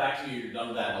say, come back to me, you're done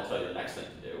with that, and I'll tell you the next thing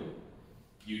to do.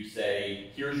 You'd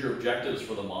say, here's your objectives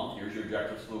for the month, here's your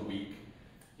objectives for the week,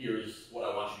 here's what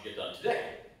I want you to get done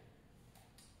today.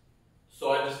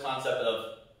 So I have this concept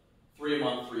of 3 a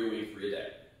month, 3 a week, 3 a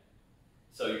day.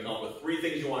 So you come up with 3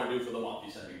 things you want to do for the month.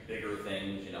 You send me bigger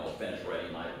things, finish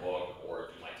writing my book,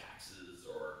 or do my taxes,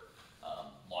 or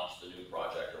launch the new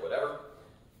project, or whatever.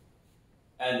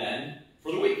 And then,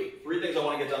 for the week, 3 things I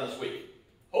want to get done this week.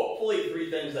 Hopefully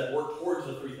 3 things that work towards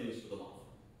the 3 things for the month.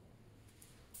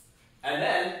 And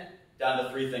then, down to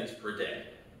 3 things per day.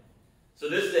 So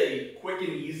this is a quick and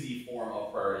easy form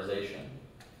of prioritization.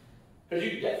 Because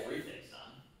you can get 3 things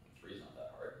done. 3 is not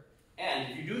that hard.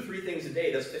 And if you do 3 things a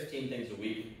day, that's 15 things a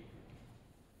week.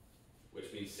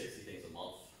 Which means 60 things a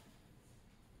month.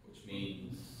 Which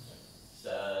means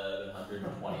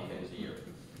 720 things a year.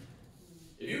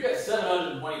 If you get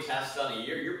 720 tasks done a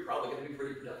year, you're probably going to be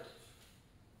pretty productive.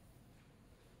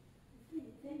 The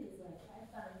thing is, I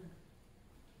find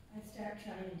I start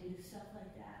trying to do stuff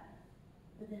like that,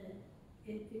 but then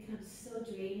it becomes so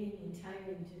draining and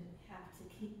tiring to have to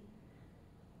keep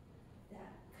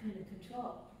that kind of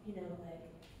control. You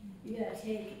gotta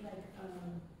take, get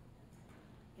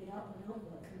out the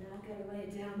notebook, and then I gotta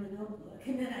write down the notebook,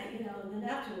 and then and then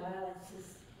after a while,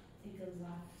 it goes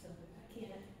off somewhere. I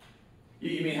can't.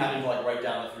 You mean having to write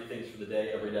down the 3 things for the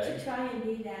day every day? To try and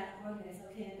be that organized.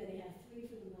 Okay, I'm gonna have 3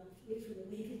 for the month, 3 for the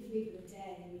week, and 3 for the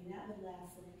day. I mean, that would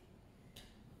last a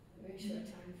very short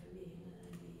time for me, and then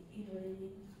I'd be, you know what I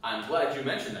mean? I'm glad you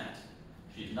mentioned that.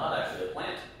 She's not actually a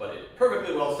plant, but it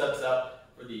perfectly well sets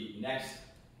up for the next,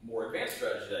 more advanced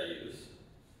strategy that I use,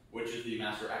 which is the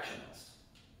master action list.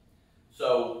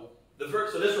 So this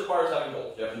requires having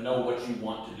goals. You have to know what you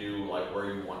want to do,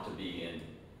 where you want to be in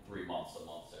 3 months, a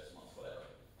month, 6 months, whatever.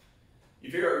 You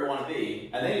figure out where you want to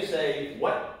be, and then you say,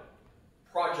 what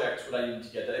projects would I need to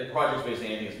get done? Projects basically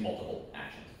anything that's multiple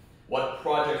actions. What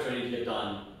projects do I need to get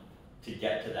done to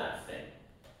get to that thing?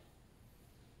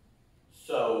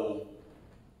 So,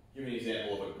 give me an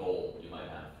example of a goal you might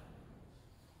have.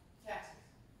 Taxes.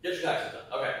 Get your taxes done.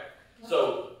 Okay.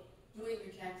 So, Doing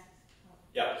your taxes.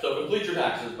 yeah, so complete your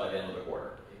taxes by the end of the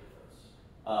quarter.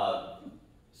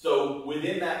 So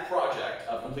within that project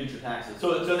of complete your taxes,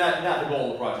 so not the goal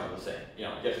and the project are the same.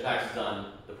 Get your taxes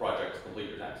done, the project, complete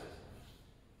your taxes.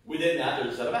 Within that,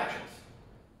 there's a set of actions.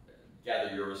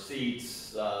 Gather your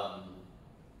receipts, find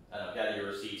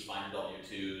your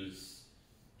W-2s,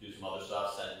 do some other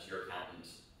stuff, send it to your accountant,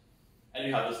 and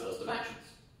you have this list of actions.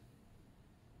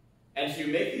 And so you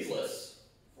make these lists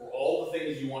for all the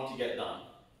things you want to get done.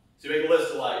 So you make a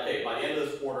list of okay, by the end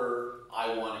of this quarter,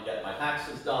 I want to get my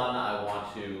taxes done, I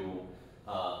want to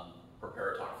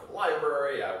prepare a talk for the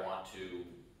library, I want to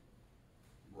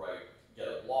get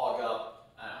a blog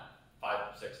up, I don't know,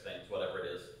 5, 6 things, whatever it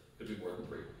is. Could be more than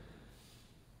 3.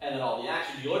 And then all the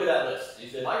actions, you look at that list, and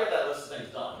you say, if I get that list of things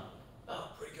done,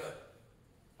 oh, pretty good.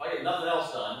 If I get nothing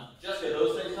else done, just get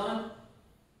those things done,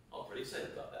 I'm pretty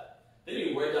excited about that. Then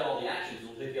you write down all the actions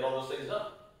it'll take to get all those things done.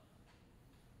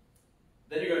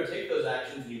 Then you're going to take those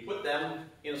actions and you put them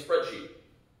in a spreadsheet.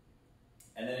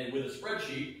 And then with a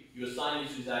spreadsheet, you assign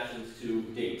each of these actions to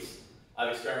dates.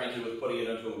 I've experimented with putting it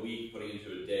into a week, putting it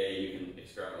into a day. You can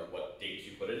experiment with what dates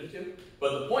you put it into.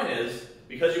 But the point is,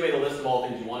 because you made a list of all the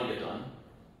things you want to get done,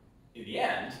 in the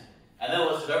end, and then a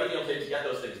list of everything it'll take to get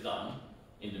those things done,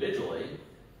 individually,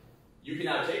 you can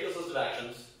now take this list of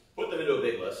actions, put them into a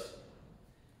big list,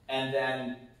 and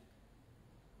then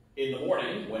in the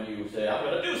morning, when you say, I'm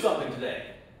going to do something today,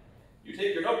 you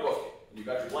take your notebook, and you've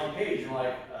got your blank page, and you're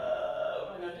like,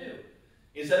 what am I going to do?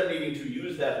 Instead of needing to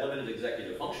use that limited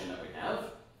executive function that we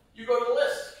have, you go to the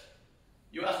list.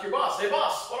 You ask your boss, hey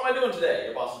boss, what am I doing today?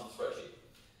 Your boss is in the spreadsheet.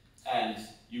 And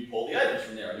you pull the items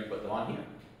from there and you put them on here.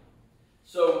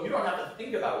 So you don't have to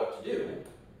think about what to do.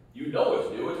 You know what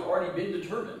to do, it's already been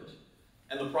determined.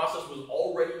 And the process was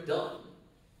already done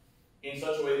in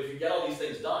such a way that if you get all these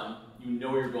things done, you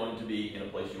know you're going to be in a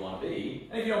place you want to be.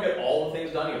 And if you don't get all the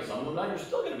things done, you get some of them done, you're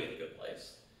still going to be in a good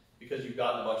place because you've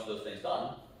gotten a bunch of those things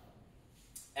done.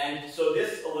 And so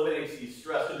this eliminates the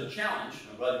stress to the challenge.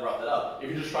 I'm glad you brought that up. If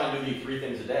you just try and do these 3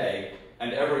 things a day,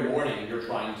 and every morning you're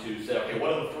trying to say, okay,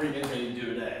 what are the 3 things I need to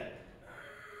do today?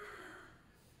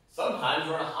 Sometimes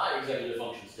we're in a high executive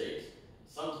function state.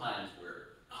 Sometimes we're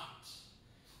not.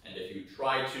 And if you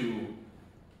try to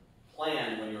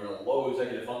plan when you're in a low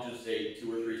executive function state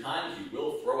 2 or 3 times, you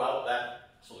will throw out that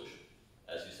solution,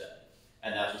 as you said.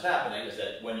 And that's what's happening, is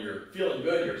that when you're feeling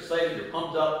good, you're excited, you're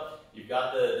pumped up, you've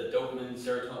got the dopamine,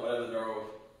 serotonin, whatever the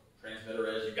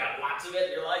neurotransmitter is, you've got lots of it,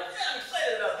 and you're like, yeah, I'm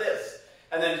excited about this.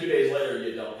 And then 2 days later,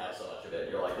 you don't have so much of it.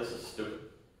 You're like, this is stupid.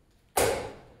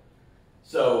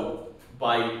 So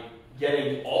by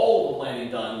getting all the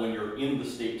planning done when you're in the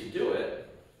state to do it,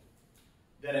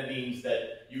 then it means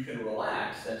that you can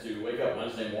relax, and so you wake up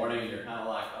Wednesday morning and you're kind of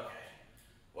like, okay,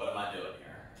 what am I doing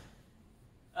here?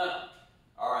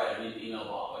 All right, I need to email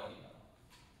Bob. What can email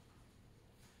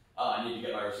Bob? I need to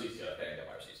get my receipts together. Okay, I can get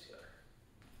my receipts together.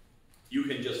 You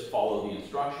can just follow the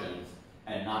instructions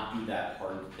and not do that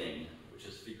hard thing, which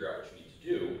is figure out what you need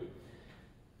to do.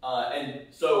 And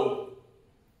so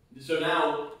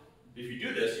now, if you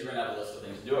do this, you're going to have a list of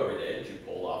things to do every day that you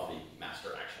pulled off the master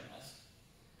action list.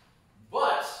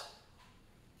 But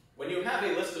when you have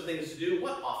a list of things to do,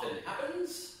 what often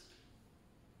happens?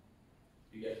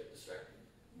 You get distracted.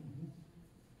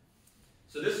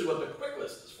 So this is what the quick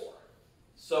list is for.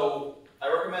 So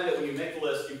I recommend that when you make the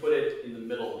list, you put it in the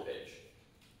middle of the page.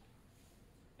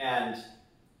 And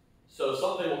so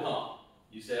something will come up.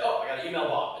 You say, oh, I got to email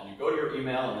Bob. And you go to your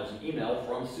email, and there's an email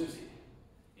from Susie.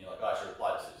 You're like, oh, I should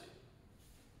reply to Susie.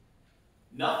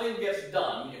 Nothing gets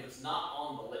done if it's not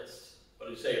on the list. But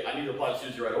you say, I need to reply to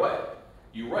Susie right away.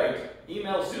 You write,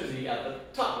 email Susie at the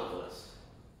top of the list.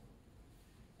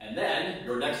 And then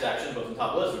your next action goes on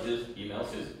top of the list, which is email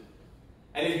Susie.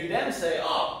 And if you then say,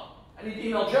 oh, I need to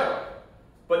email Joe,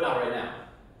 but not right now,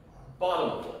 bottom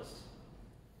of the list.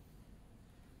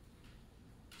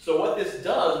 So what this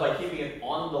does by keeping it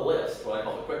on the list, what I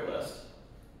call the quick list,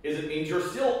 is it means you're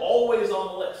still always on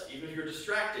the list. Even if you're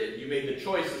distracted, you made the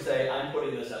choice to say, I'm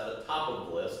putting this at the top of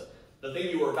the list. The thing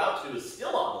you were about to do is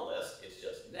still on the list, it's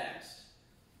just next.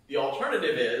 The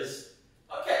alternative is,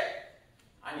 okay,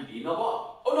 I need to email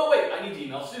Bob. Oh no, wait, I need to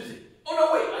email Susie. Oh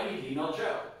no, wait, I need to email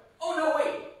Joe. Oh no,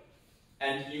 wait.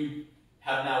 And you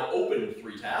have now opened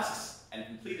 3 tasks and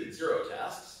completed 0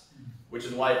 tasks, which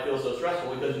is why it feels so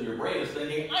stressful, because in your brain is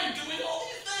thinking, I'm doing all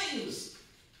these things.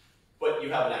 But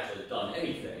you haven't actually done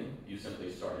anything. You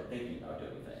simply started thinking about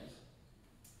doing things.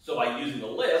 So by using the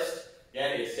list,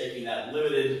 again, it's taking that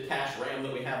limited cache RAM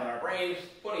that we have in our brain,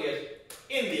 putting it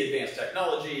in the advanced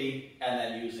technology, and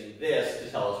then using this to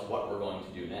tell us what we're going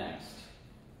to do next.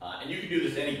 And you can do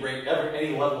this any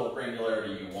level of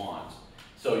granularity you want.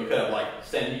 So you could have like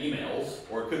send emails,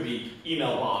 or it could be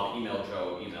email Bob, email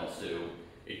Joe, email Sue.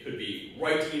 It could be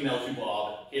write email to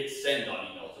Bob, hit send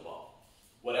on email to Bob.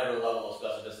 Whatever level of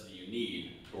specificity you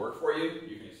need to work for you,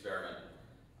 you can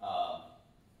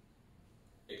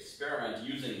experiment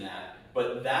using that,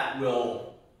 but that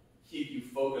will keep you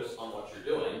focused on what you're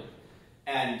doing.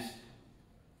 And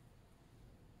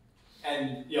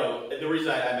you know, the reason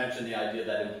I mentioned the idea of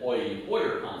that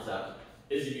employee-employer concept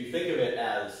is if you think of it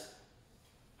as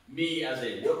me as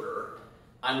a worker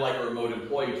I'm like a remote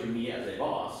employee to me as a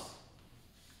boss.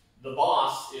 The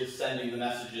boss is sending the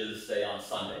messages, say, on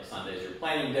Sunday. Sunday's your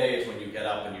planning day. It's when you get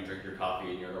up and you drink your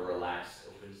coffee and you're in a relaxed,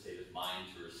 open state of mind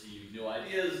to receive new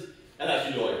ideas, and that's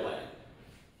you do all your planning.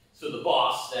 So the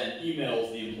boss then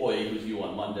emails the employee who's you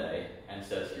on Monday and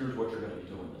says, here's what you're going to be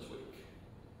doing this week.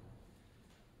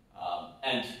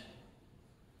 And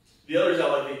the other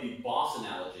example, I think the boss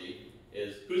analogy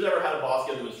is, who's ever had a boss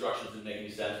give them instructions that didn't make any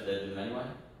sense, but they did them anyway?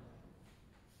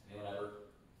 Anyone ever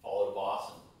followed a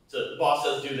boss? So the boss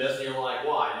says do this, and you're like,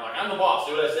 why? And you're like, I'm the boss,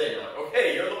 do what I say. And you're like,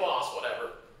 okay, you're the boss,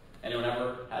 whatever. Anyone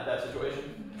ever had that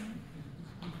situation?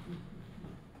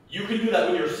 You can do that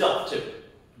with yourself, too.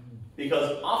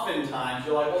 Because oftentimes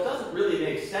you're like, well, it doesn't really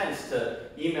make sense to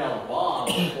email Bob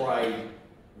before I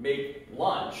make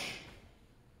lunch.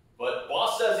 But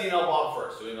boss says email Bob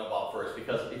first, so email Bob first.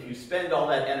 Because if you spend all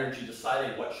that energy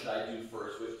deciding what should I do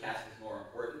first, which task is more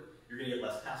important, you're going to get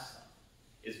less tasks done.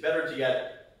 It's better to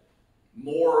get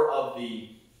more of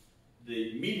the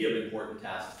medium important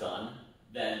tasks done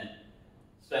than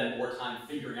spend more time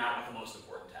figuring out what the most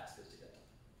important task is to get done.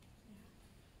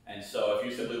 And so if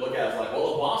you simply look at it as like,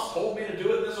 well, the boss told me to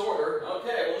do it in this order.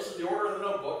 Okay, well, this is the order in the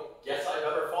notebook. Guess I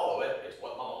better follow it. It's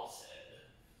what my boss said.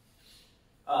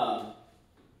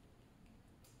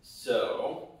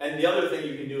 And the other thing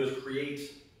you can do is create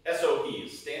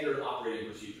SOPs, standard operating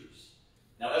procedures.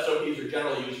 Now, SOPs are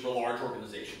generally used for large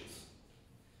organizations.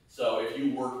 So if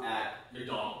you work at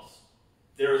McDonald's,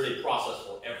 there is a process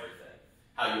for everything.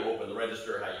 How you open the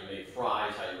register, how you make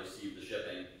fries, how you receive the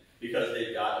shipping, because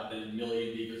they've got a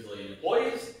million, gazillion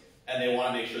employees, and they want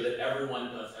to make sure that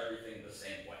everyone does everything the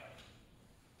same way.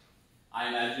 I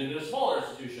imagine in a smaller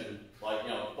institution, like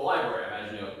the library, I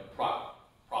imagine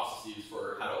processes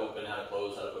for how to open, how to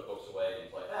close, how to put books away,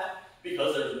 things like that,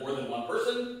 because there's more than one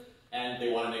person, and they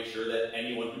want to make sure that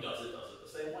anyone who does it the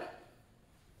same way.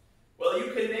 Well,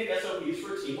 you can make SOPs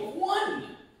for a team of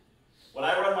one. When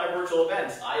I run my virtual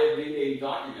events, I have made a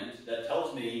document that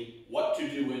tells me what to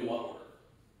do in what order.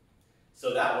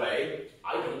 So that way,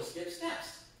 I don't skip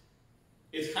steps.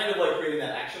 It's kind of like creating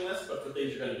that action list, but for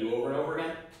things you're going to do over and over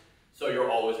again. So you're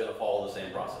always going to follow the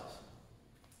same process.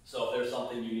 So if there's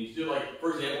something you need to do, like,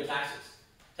 for example, taxes.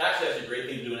 Taxes is a great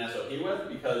thing to do an SOP with,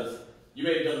 because you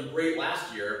may have done great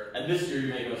last year, and this year you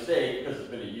make a mistake because it's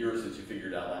been a year since you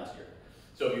figured it out last year.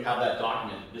 So if you have that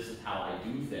document, this is how I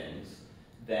do things,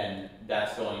 then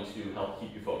that's going to help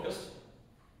keep you focused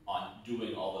on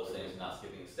doing all those things and not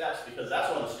skipping steps, because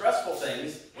that's one of the stressful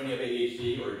things when you have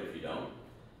ADHD, or even if you don't,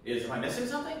 is, am I missing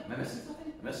something? Am I missing something?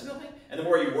 Am I missing something? And the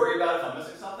more you worry about if I'm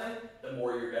missing something, the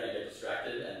more you're going to get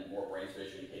distracted, and the more brain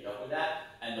space you can take up with that,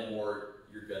 and the more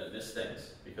you're going to miss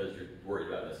things because you're worried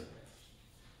about missing things.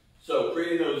 So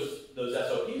creating those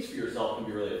SOPs for yourself can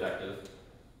be really effective,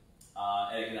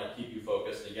 and it can help keep you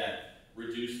focused, and again,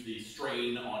 reduce the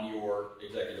strain on your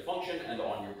executive function and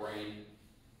on your brain.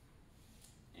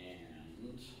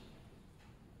 And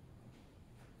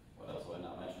what else have I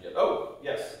not mentioned yet? Oh,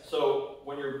 yes. So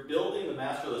when you're building the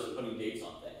master list and putting dates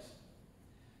on things,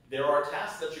 there are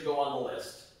tasks that should go on the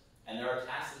list, and there are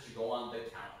tasks that should go on the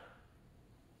calendar.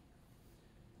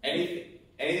 Anything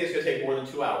that's going to take more than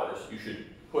 2 hours, you should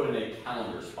put in a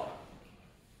calendar spot.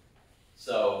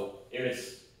 So if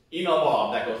it's email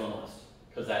Bob, that goes on the list,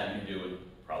 because that you can do in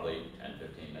probably 10,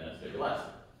 15 minutes, maybe less.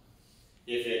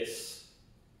 If it's,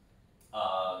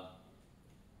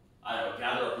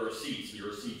 gather up the receipts, and your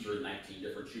receipts are in 19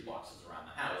 different shoeboxes around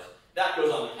the house, that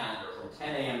goes on the calendar from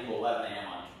 10 a.m. to 11 a.m.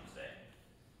 on Tuesday.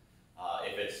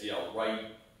 If it's,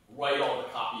 write all the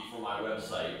copy for my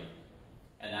website,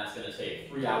 and that's going to take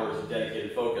 3 hours of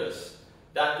dedicated focus,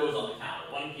 that goes on the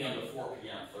calendar, 1 p.m. to 4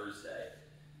 p.m. Thursday.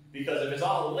 Because if it's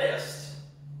on a list,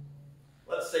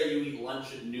 let's say you eat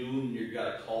lunch at noon and you've got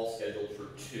a call scheduled for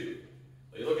 2.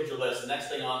 Well, you look at your list, the next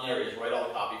thing on there is write all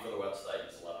the copy for the website.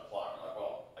 It's 11 o'clock. You're like,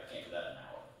 well, I can't do that in an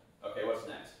hour. Okay, what's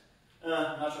next? I'm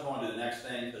not sure if I want to do the next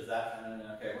thing, because that kind of,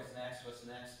 okay, what's next?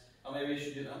 Oh, maybe you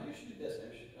should do this. Maybe you should do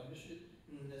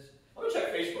this. Let me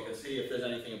check Facebook and see if there's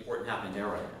anything important happening there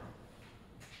right now.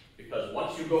 Because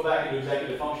once you go back into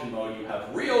executive function mode, you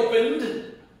have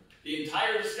reopened the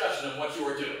entire discussion of what you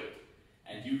were doing.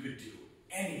 And you could do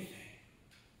anything.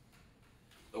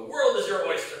 The world is your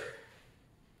oyster.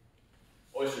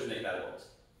 Oysters make bad worlds.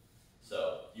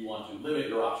 So you want to limit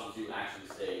your options to actually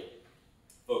stay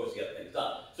focused to get things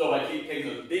done. So by taking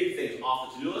those big things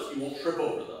off the to-do list, you won't trip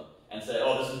over them and say,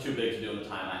 oh, this is too big to do in the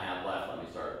time I have left. Let me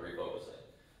start refocusing.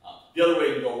 The other way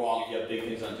you can go wrong if you have big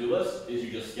things on to-do list is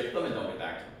you just skip them and don't get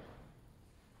back to them.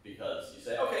 Because you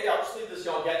say, okay, yeah, I'll just leave this,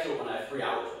 I'll get to it when I have 3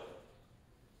 hours open.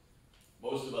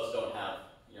 Most of us don't have,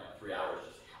 3 hours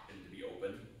just happen to be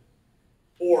open.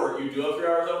 Or you do have 3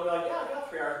 hours open, like, yeah, I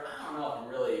got 3 hours, but I don't know if I'm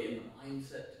really in the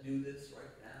mindset to do this right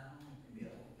now. Maybe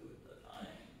I won't do it at the time.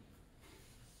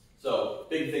 So,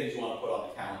 big things you want to put on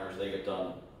the calendars, they get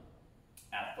done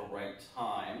at the right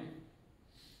time.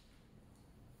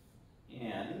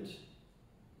 And,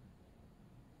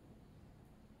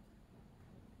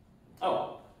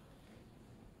 oh,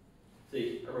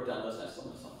 see, I wrote down this, I still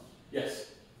missed something.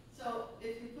 Yes? So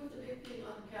if you put the big thing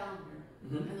on the calendar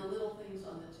Mhm. and the little things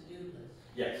on the to-do list,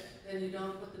 Yes. then you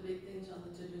don't put the big things on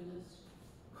the to-do list?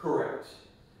 Correct.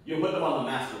 You put them on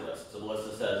the master list, so the list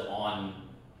that says on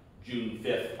June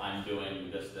 5th, I'm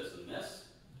doing this, this, and this.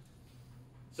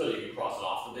 So you can cross it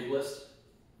off the big list,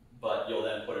 but you'll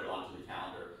then put it onto the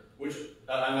calendar, which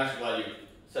I'm actually glad you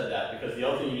said that, because the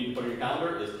other thing you need to put on your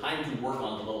calendar is time to work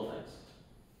on the little things.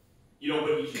 You don't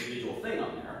put each individual thing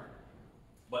on there,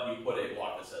 but you put a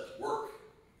block that says work,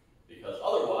 because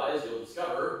otherwise you'll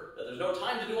discover that there's no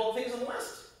time to do all the things on the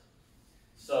list.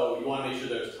 So you want to make sure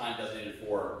there's time designated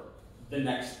for the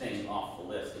next thing off the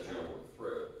list that you're going to work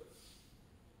through.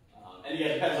 And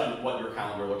again, it depends on what your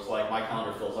calendar looks like. My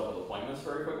calendar fills up with appointments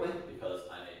very quickly because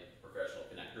I'm a professional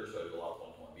connector, so I do a lot of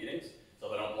one-to-one meetings. So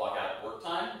if I don't block out work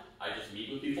time, I just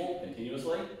meet with people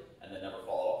continuously and then never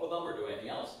follow up with them or do anything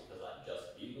else because I'm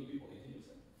just meeting with people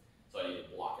continuously. So I need to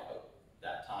block out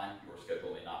that time. Your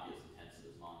schedule may not be as intensive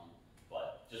as mine,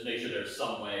 but just make sure there's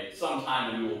some way, some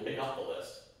time when you will pick up the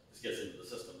list. This gets into the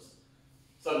systems.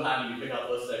 Sometime when you pick up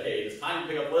the list, say, hey, it's time to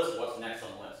pick up the list, what's next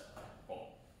on the list? Boom.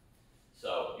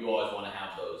 So you always want to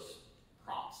have those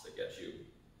prompts that get you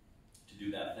to do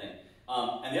that thing.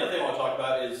 And the other thing I want to talk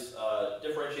about is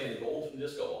differentiating the gold from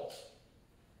disco balls.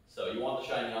 So you want the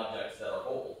shiny objects that are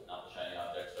gold, not the shiny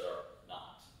objects that are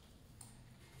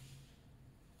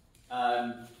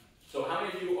not. So how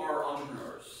many of you are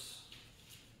entrepreneurs?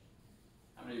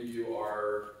 How many of you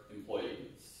are employees?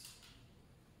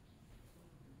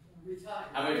 Retired.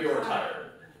 How many of you are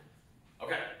retired?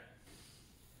 Okay.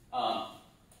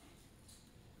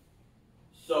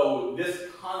 So this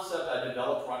concept I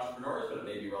developed for entrepreneurs, but it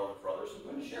may be relevant for others, so I'm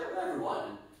going to share it with everyone,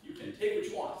 and you can take what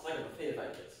you want. It's like a buffet of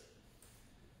ideas.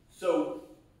 So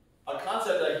a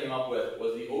concept I came up with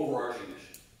was the overarching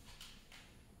mission.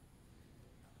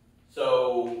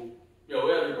 So, you know,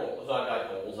 we have your goals. So I've got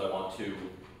goals. I want to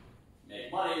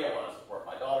make money. I want to support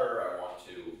my daughter. I want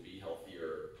to be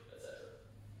healthier, etc.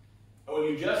 And when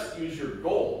you just use your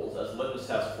goals as a litmus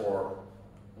test for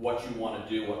what you want to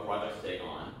do, what projects to take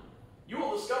on, you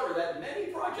will discover that many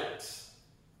projects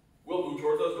will move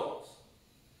towards those goals.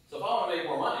 So if I want to make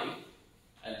more money,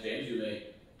 and James, you may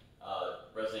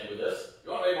resonate with this, if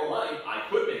you want to make more money, I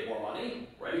could make more money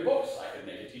writing books. I could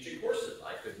make it teaching courses.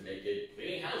 I could make it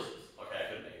cleaning houses. Okay, I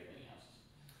couldn't make it cleaning houses.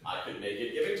 I could make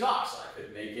it giving talks. I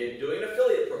could make it doing an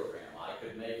affiliate program. I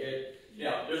could make it, you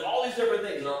know, there's all these different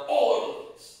things that are all over the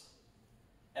place.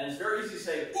 And it's very easy to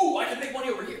say, ooh, I can make money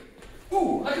over here.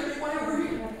 Ooh, I can make money over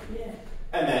here. Yeah.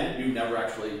 And then you never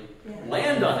actually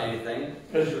land on anything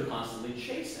because you're constantly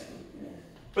chasing.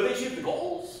 But they achieve the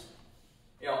goals.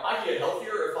 You know, I can get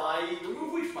healthier if I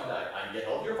remove wheat from my diet. I can get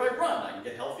healthier if I run. I can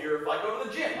get healthier if I go to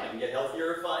the gym. I can get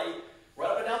healthier if I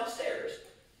run up and down the stairs.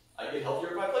 I can get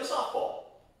healthier if I play softball.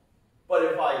 But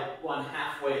if I run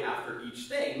halfway after each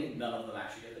thing, none of them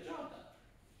actually get the job done.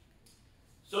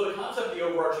 So the concept of the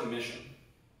overarching mission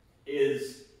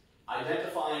is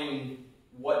identifying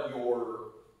what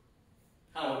your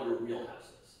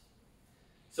wheelhouse is.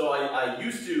 So I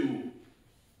used to,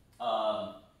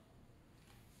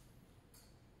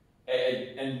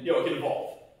 and you know, it can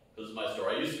evolve. This is my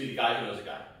story. I used to be the guy who knows a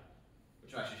guy,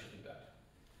 which I'm actually shifting back.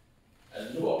 As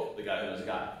in the book, the guy who knows a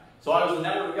guy. So I was the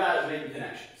network of guys making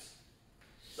connections.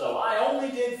 So I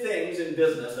only did things in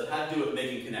business that had to do with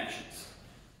making connections.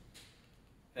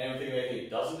 Anyone think of anything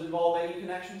that doesn't involve making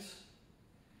connections?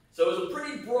 So it was a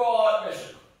pretty broad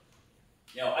mission.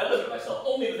 You know, I limit myself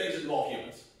only to things that involve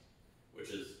humans, which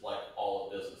is like all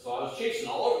of business. So I was chasing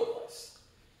all over the place.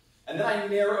 And then I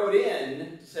narrowed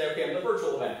in to say, okay, I'm the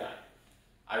virtual event guy.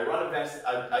 I run events,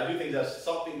 I do things that have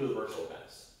something to do with virtual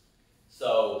events.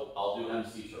 So I'll do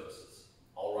MC services.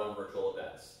 I'll run virtual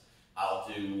events. I'll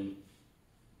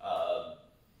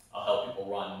help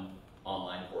people run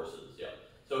online courses. Yeah.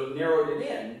 So it narrowed it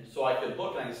in so I could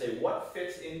look and I could say, what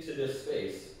fits into this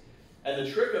space? And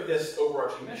the trick of this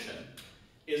overarching mission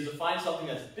is to find something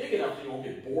that's big enough that you won't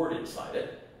get bored inside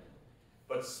it,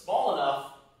 but small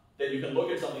enough that you can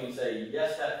look at something and say,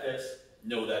 yes, that fits,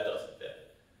 no, that doesn't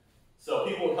fit. So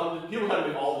people come to me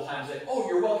all the time and say, oh,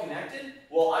 you're well connected?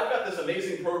 Well, I've got this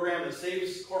amazing program that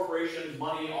saves corporations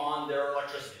money on their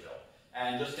electricity bill,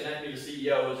 and just connect me to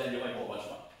CEOs and you'll make a whole bunch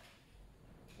of money.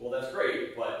 Well, that's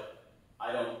great, but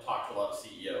I don't talk to a lot of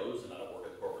CEOs, and I don't work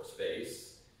in the corporate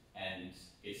space, and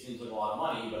it seems like a lot of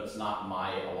money, but it's not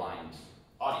my aligned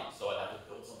audience, so I'd have to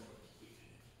build something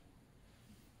completely.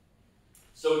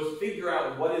 So figure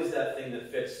out what is that thing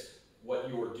that fits what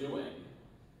you're doing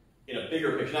in a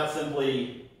bigger picture, not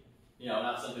simply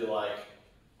like,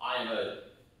 I am a,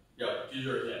 use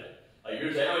your example. Like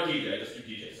you're going to say, I'm a DJ, I just do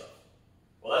DJ stuff.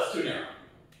 Well, that's too narrow.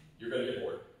 You're going to get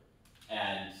bored.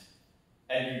 And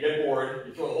you get bored,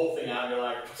 you throw the whole thing out, and you're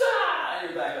like, and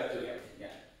you're back up doing everything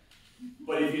again.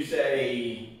 But if you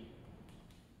say,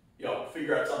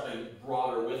 figure out something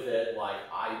broader with it, like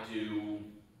I think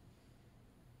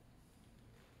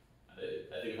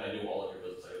if I knew all of your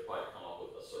business, I could probably come up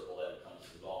with a circle that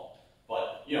encompasses it all.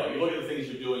 But, you look at the things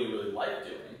you're doing you really like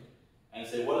doing, and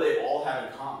say, what do they all have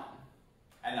in common?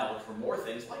 And now look for more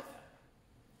things like that.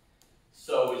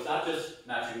 So it's not just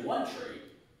matching one trait,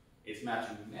 it's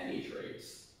matching many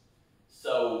traits.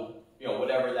 So,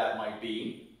 whatever that might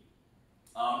be.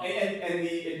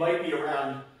 It might be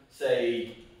around,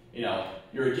 say,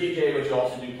 you're a DJ, but you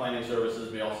also do planning services,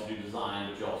 but you also do design,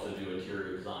 but you also do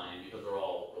interior design, because they're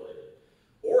all related.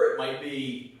 Or it might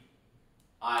be,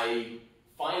 I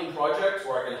find projects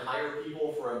where I can hire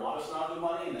people for a modest amount of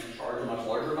money and then charge a much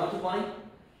larger amount of money.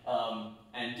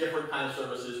 And different kinds of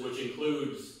services, which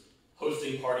includes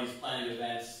hosting parties, planning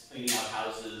events, cleaning out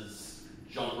houses,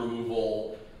 junk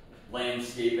removal,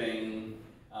 landscaping.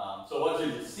 So one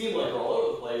thing that seem like they're all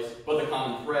over the place, but the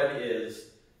common thread is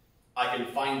I can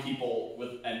find people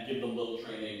and give them little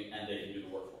training and they can do the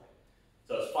work for me.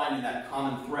 So it's finding that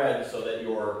common thread so that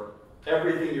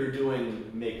everything you're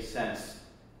doing makes sense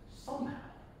somehow.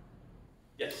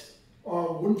 Yes?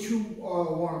 Wouldn't you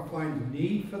want to find a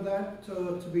need for that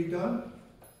to be done?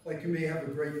 Like you may have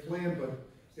a great plan, but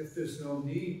if there's no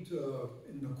need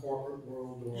in the corporate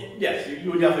world, or yes, you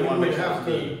would definitely want to make sure have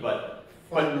there's a to need, but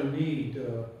find a need.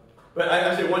 But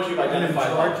I say once you've identified,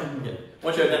 charging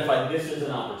once you identify this is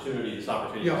an opportunity, this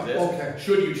opportunity exists. Okay.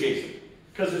 Should you chase it?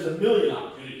 Because there's a million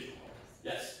opportunities.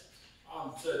 Yes.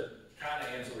 To kind of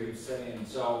answer what he was saying,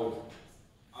 so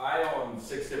I own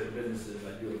 6 different businesses.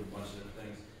 I do a bunch of different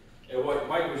things. And what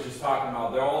Mike was just talking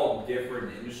about, they're all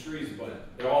different industries,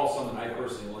 but they're all something I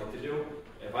personally like to do.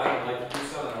 If I don't like to do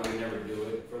something, I would never do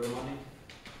it for the money.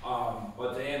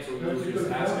 But to answer what you were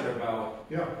just asking about,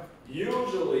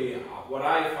 usually what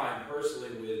I find personally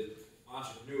with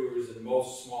entrepreneurs and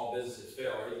most small businesses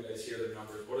fail, right? You guys hear the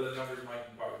numbers. What are the numbers, Mike?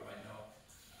 You probably might know.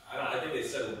 I think they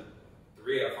said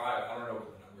 3 out of 5. I don't know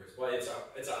what the number is, but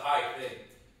it's a high thing.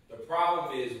 The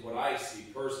problem is what I see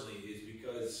personally is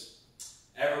because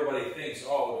everybody thinks,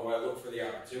 oh, do I look for the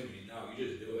opportunity? No, you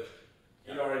just do it.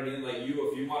 You know what I mean? Like if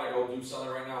you want to go do something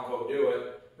right now, go do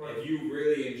it. Right. If you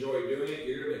really enjoy doing it,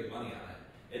 you're gonna make money on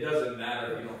it. It doesn't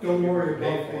matter if you don't worry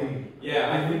about the.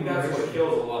 Yeah, I think that's what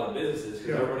kills a lot of businesses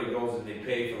because everybody goes and they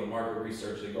pay for the market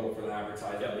research, they go for the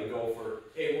advertising, they go for,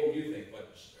 hey, what do you think?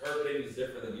 But her opinion is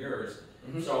different than yours.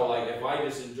 Mm-hmm. So like if I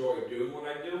just enjoy doing what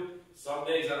I do, some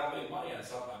days I don't make money on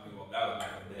something. I mean, well, that was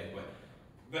back in the day,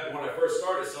 but when I first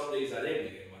started, some days I didn't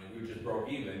make any money. We just broke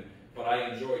even. But I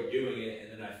enjoyed doing it,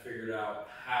 and then I figured out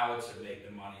how to make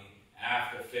the money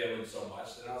after failing so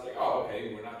much. Then I was like, oh,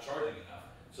 okay, we're not charging enough.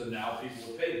 So now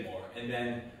people will pay more. And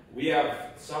then we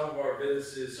have some of our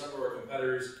businesses, some of our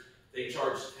competitors, they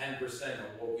charge 10%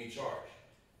 of what we charge,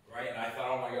 right? And I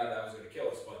thought, oh my God, that was going to kill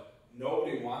us. But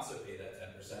nobody wants to pay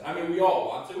that 10%. I mean, we all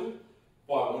want to,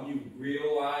 but when you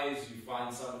realize you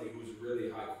find somebody who's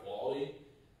really high quality,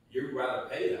 you'd rather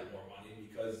pay them more money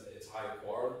because it's higher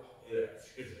quality.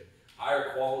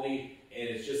 Higher quality, and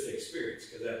it's just the experience,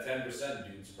 because that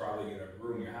 10% dude's probably going to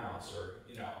ruin your house, or, I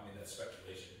mean, that's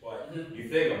speculation. But you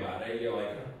think about it, you're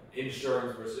like,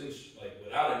 insurance versus,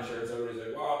 without insurance, everybody's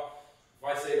like, well, if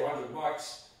I save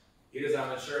 $100, he doesn't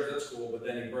have insurance, that's cool, but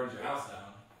then he burns your house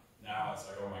down. Now it's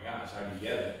like, oh my gosh, how do you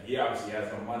get it? He obviously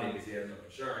has no money because he has no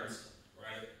insurance,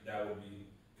 right? That would be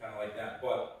kind of like that.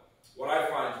 But what I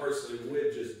find personally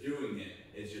with just doing it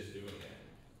is just doing it.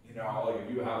 Like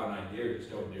if you have an idea,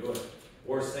 just go do it.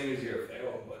 Worst thing is you're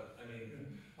fail, but I mean,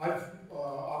 I've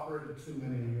operated too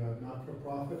many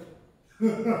not-for-profit,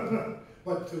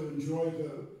 but to enjoy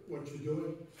what you're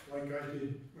doing, like I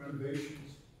did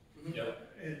renovations.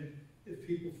 Yep. And if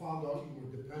people found out you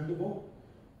were dependable,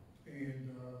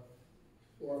 and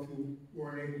or if you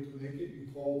weren't able to make it, you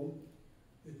called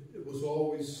them. It was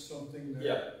always something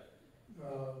that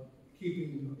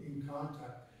keeping in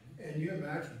contact. And you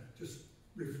imagine just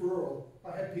referral.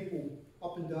 I had people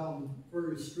up and down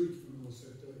various streets when I was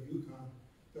at UConn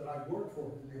that I worked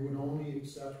for, and they would only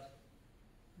accept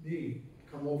me,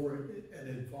 come over and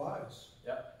advise.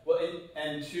 Yeah. Well,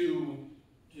 and to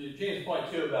James'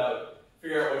 point too about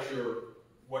figure out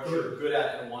what you're good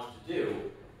at and want to do,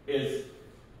 is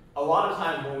a lot of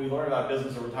times when we learn about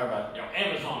business or we're talking about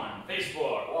Amazon,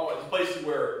 Facebook, all these places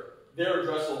where their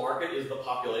addressable market is the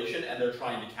population and they're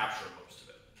trying to capture most of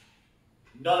it.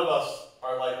 None of us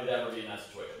are likely to ever be in that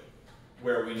situation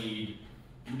where we need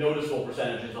noticeable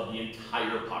percentages of the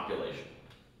entire population.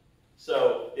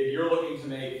 So if you're looking to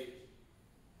make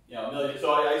a million,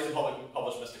 so I used to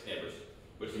publish Mystic Neighbors,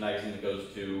 which is a magazine that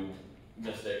goes to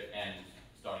Mystic and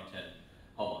Stonington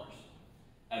homeowners.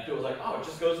 And people was like, oh, it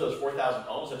just goes to those 4,000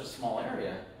 homes, such a small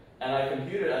area. And I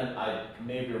computed, and I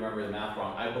maybe remember the math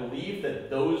wrong, I believe that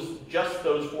just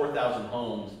those 4,000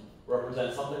 homes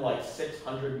represent something like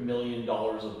 $600 million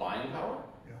of buying power.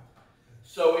 Yeah.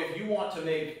 So if you want to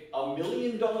make $1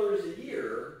 million a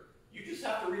year, you just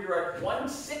have to redirect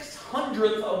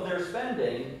 1/600th of their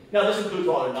spending. Now this includes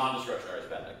all their non-discretionary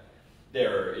spending.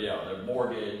 Their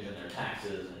mortgage and their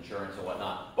taxes and insurance and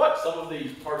whatnot. But some of the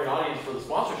target audience for the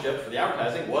sponsorship, for the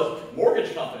advertising, was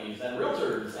mortgage companies and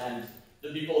realtors and the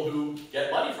people who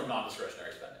get money from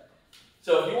non-discretionary spending.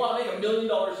 So if you want to make $1 million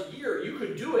a year, you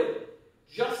could do it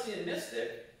just in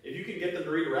Mystic if you can get them to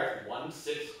redirect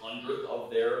 1/600th of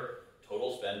their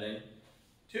total spending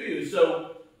to you.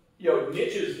 So,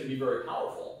 niches can be very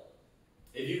powerful.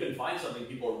 If you can find something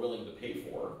people are willing to pay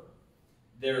for,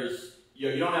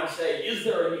 you don't have to say, is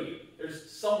there a need?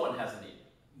 Someone has a need.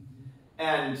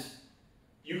 And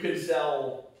you can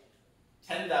sell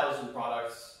 10,000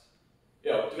 products,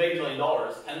 to make $1 million,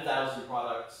 10,000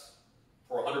 products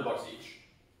for $100 each,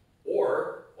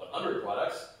 or 100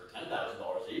 products for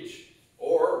 $10,000 each,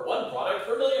 or one product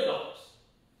for $1 million.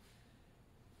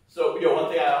 So,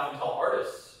 one thing I often tell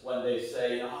artists when they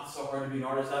say, oh, it's so hard to be an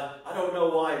artist, I don't know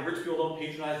why rich people don't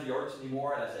patronize the arts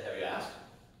anymore, and I say, have you asked?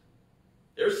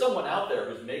 There's someone out there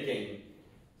who's making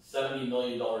 $70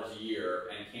 million a year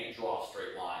and can't draw a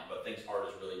straight line, but thinks art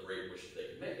is really great and wishes they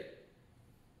could make it.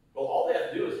 Well, all they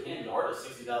have to do is hand an artist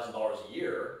 $60,000 a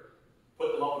year,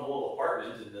 put them up in a little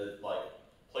apartment in the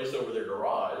place over their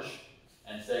garage,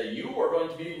 and say, you are going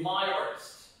to be my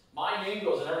artist. My name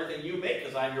goes in everything you make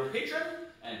because I'm your patron,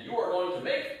 and you are going to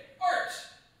make art.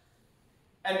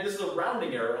 And this is a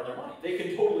rounding error on their money. They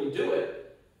can totally do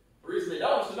it. The reason they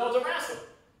don't is because no one's ever asked them.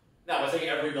 Now, am I saying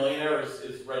every millionaire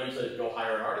is ready to go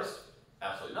hire an artist?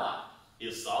 Absolutely not.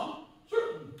 Is some?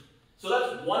 Sure. So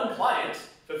that's one client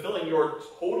fulfilling your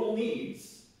total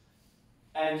needs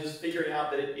and just figuring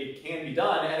out that it can be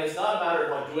done. And it's not a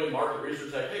matter of doing market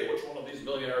research like, hey, which one of these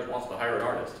millionaires wants to hire an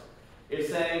artist? It's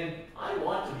saying, I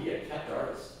want to be a kept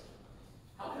artist.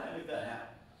 How can I make that happen?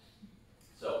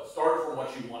 So start from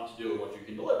what you want to do and what you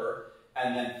can deliver,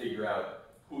 and then figure out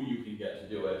who you can get to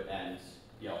do it, and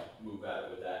move at it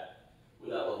with that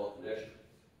level of conviction.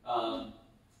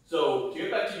 So to get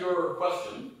back to your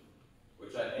question,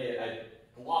 which I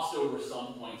glossed over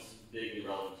some points vaguely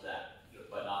relevant to that,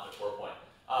 but not the core point.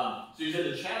 So you said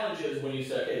the challenge is when you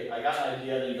say, okay, I got an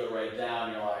idea, then you go to write it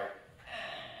down, you're like,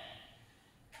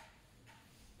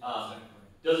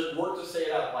 does it work to say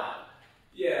it out loud?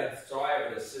 Yeah, so I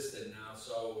have an assistant now,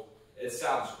 so it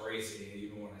sounds crazy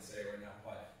even when I say it right now,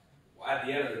 but at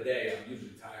the end of the day, I'm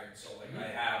usually tired, so I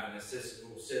have an assistant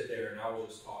who will sit there and I will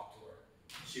just talk to her.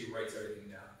 She writes everything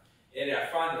down. And I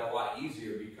find it a lot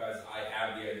easier because I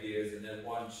have the ideas, and then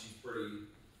she's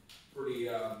pretty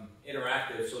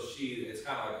interactive, so it's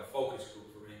kind of like a focus group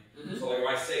for me. Mm-hmm. So if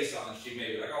I say something, she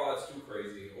may be like, oh, that's too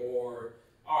crazy, or,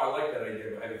 oh, I like that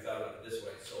idea, but I haven't thought about it this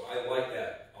way. So I like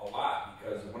that a lot,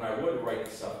 because when I would write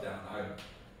the stuff down,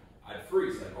 I'd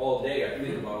freeze. All day I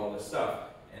think about all this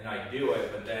stuff, and I do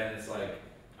it, but then it's like,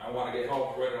 I want to get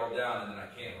home and write it all down, and then I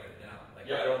can't write it down.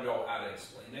 I don't know how to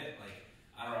explain it.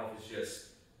 I don't know if it's just,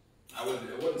 I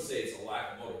wouldn't say it's a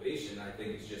lack of motivation. I think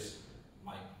it's just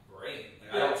my brain.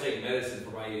 I don't take medicine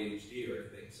for my ADHD or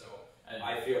anything, so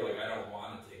I feel like I don't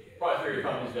want to take it. Probably for your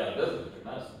company's got a business with your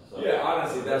medicine. So. Yeah,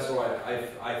 honestly, that's why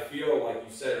I feel like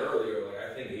you said earlier,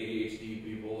 I think ADHD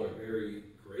people are very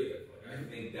creative. I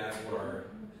think that's what our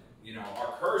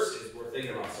curse is. We're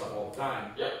thinking about stuff all the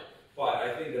time. Yeah. But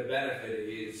I think the benefit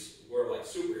is we're like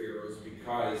superheroes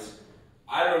because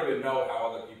I don't even know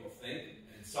how other people think.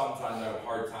 And sometimes I have a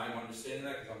hard time understanding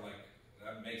that because I'm like,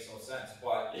 that makes no sense.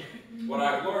 But what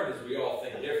I've learned is we all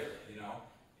think differently,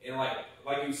 And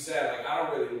like you said, I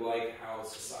don't really like how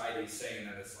society is saying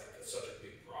that it's such a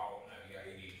big problem that you got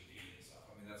ADHD and stuff.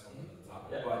 I mean, that's a whole other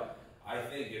topic. Yeah. But I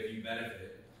think if you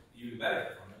benefit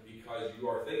from it because you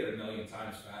are thinking 1 million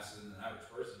times faster than the average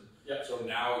person. Yep. So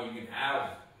now you can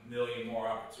have 1 million more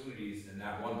opportunities than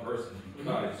that one person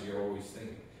because you're always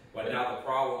thinking. But now the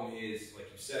problem is,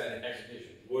 like you said,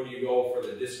 execution. Would you go for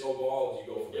the disco ball?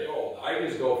 Do you go for the gold? I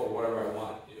just go for whatever I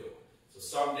want to do. So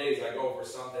some days I go for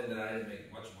something that I didn't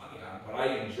make much money on, but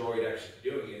I enjoyed actually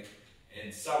doing it.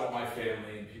 And some of my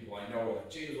family and people I know are like,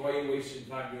 James, why are you wasting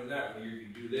time doing that when you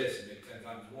can do this and make 10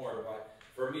 times more? But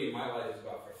for me, my life is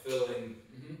about fulfilling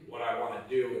what I want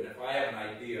to do. And if I have an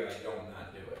idea, I don't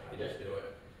not do it. I just do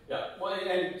it. Yeah, well,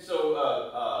 and so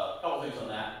a couple things on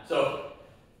that. So,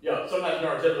 sometimes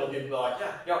neurotypical people are like,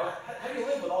 how do you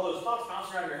live with all those thoughts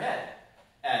bouncing around your head?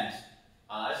 And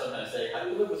I sometimes say, how do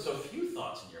you live with so few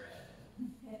thoughts in your head?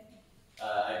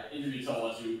 I interviewed someone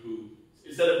once who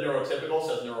instead of neurotypical,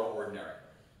 says neuroordinary,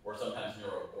 or sometimes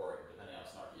neuroboring, depending on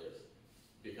how smart he is.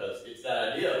 Because it's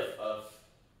that idea of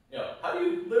how do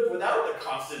you live without the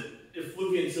constant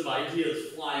effluviance of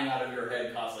ideas flying out of your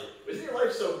head constantly? Isn't your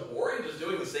life so boring just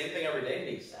doing the same thing every day and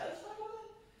being satisfied with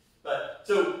it? But,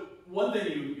 so one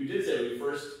thing you did say when you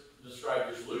first described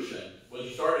your solution was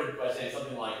you started by saying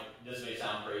something like, this may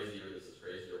sound crazy, or this is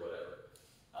crazy, or whatever.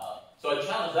 So I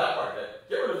challenged that part of it.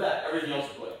 Get rid of that. Everything else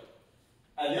is good.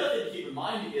 And the other thing to keep in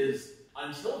mind is,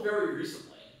 until very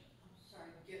recently, Sorry,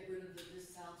 get rid of the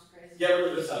this sounds crazy. get rid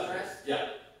of this sounds crazy. Yeah.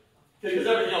 Because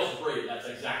everything else is great, and that's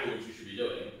exactly what you should be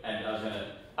doing. And I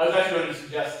was actually going to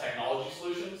suggest technology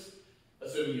solutions,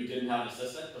 assuming you didn't have an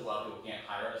assistant, because a lot of people can't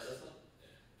hire an assistant.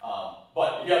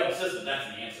 But if you have an assistant, that's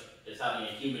the answer. It's having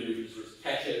a human who can sort of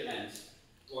catch it and.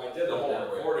 Well, I did the whole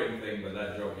recording thing, but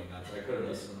that drove me nuts. I couldn't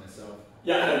listen to myself.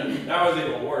 Yeah, that was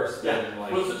even worse. Yeah.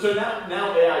 Well, so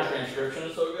now AI transcription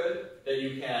is so good that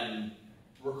you can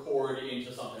record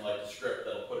into something like a script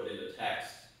that'll put it into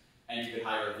text, and you could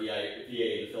hire a VA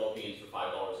in the Philippines for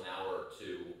 $5 an hour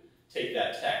to take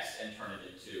that text and turn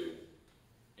it into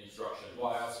instruction.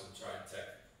 Well, I also tried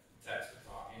text for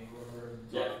talking or whatever.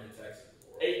 Talking to text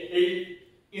before.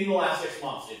 In the last 6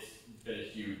 months, it's been a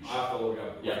huge. I'll have to look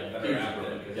up better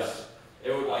app because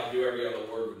it would like do every other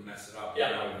word would mess it up. Yeah.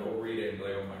 And I would go read it and be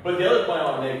like, oh my God. But the other point I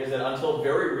want to make is that until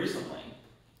very recently,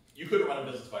 you couldn't run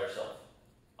a business by yourself.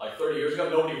 Like 30 years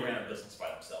ago, nobody ran a business by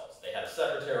themselves. They had a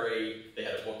secretary, they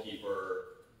had a bookkeeper.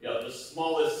 The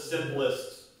smallest,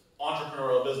 simplest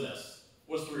entrepreneurial business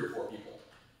was 3 or 4 people.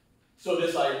 So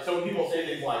when people say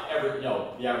things like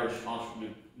the average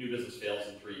new business fails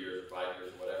in 3 years or 5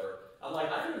 years or whatever, I'm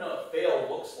like, I don't even know what fail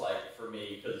looks like for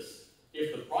me, because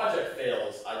if the project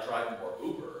fails, I drive more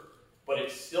Uber, but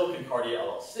it's still Concardia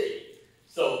LLC.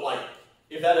 So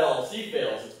if that LLC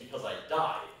fails, it's because I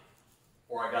died,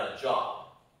 or I got a job.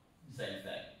 Same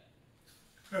thing.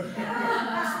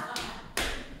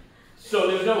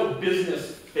 So there's no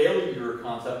business failure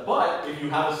concept, but if you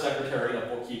have a secretary and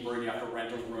a bookkeeper and you have to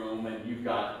rent a room and you've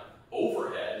got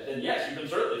overhead, then yes, you can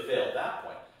certainly fail at that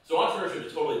point. So entrepreneurship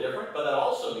is totally different, but that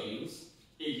also means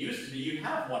it used to be you'd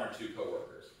have 1 or 2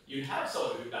 coworkers. You'd have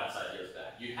someone who bounced ideas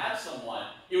back. You'd have someone.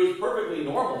 It was perfectly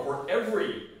normal for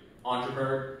every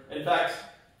entrepreneur. In fact,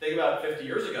 think about 50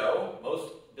 years ago,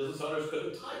 most business owners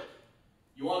couldn't type.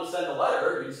 You want to send a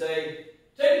letter, you'd say,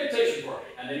 take a dictation for me,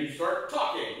 and then you'd start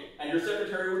talking, and your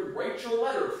secretary would write your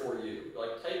letter for you,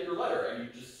 type your letter, and you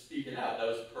just speak it out. That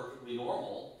was perfectly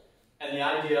normal. And the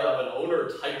idea of an owner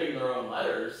typing their own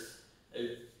letters,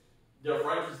 their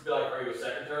friends would be like, are you a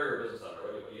secretary or a business owner?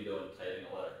 What are you doing typing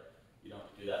a letter? You don't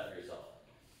have to do that for yourself.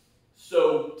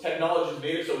 So technology has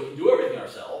made it so we can do everything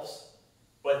ourselves,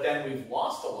 but then we've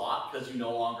lost a lot because you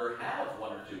no longer have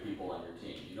 1 or 2 people on your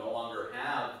team. You no longer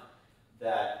have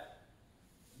that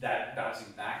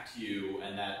bouncing back to you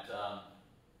and that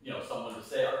someone to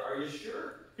say, are you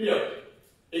sure?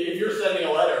 If you're sending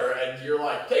a letter and you're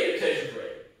like, take dictation for me,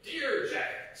 dear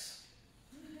Jackass,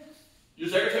 your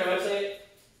secretary might say,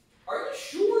 are you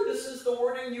sure this is the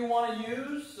wording you want to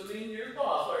use? I mean, you're the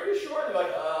boss. Are you sure? And you're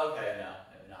like, okay, no,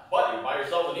 maybe not. But you buy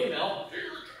yourself an email, dear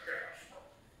Jackass.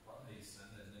 You send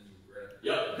it and then you read it.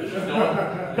 Yep,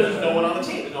 because there's no one on the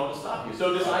team. There's no one to stop you.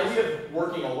 So this idea of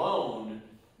working alone,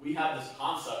 we have this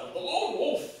concept of the lone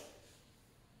wolf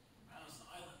on an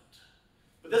island.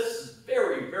 But this is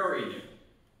very, very new.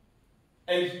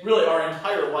 And really, our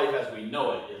entire life as we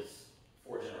know it is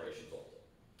 4 generations old.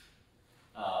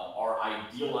 Our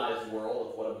idealized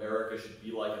world of what America should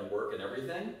be like and work and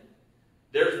everything,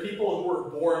 there's people who were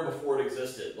born before it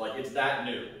existed. It's that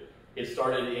new. It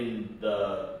started in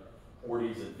the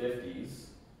 40s and 50s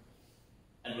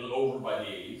and was over by the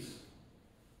 80s.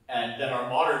 And then our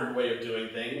modern way of doing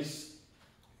things,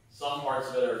 some parts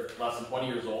of it are less than 20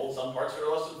 years old, some parts of it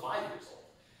are less than 5 years old.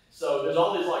 So there's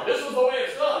all these this was the way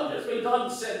it's done. It's been done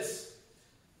since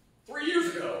 3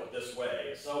 years ago this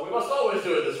way, so we must always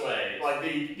do it this way.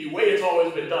 The way it's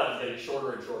always been done is getting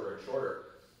shorter and shorter and shorter.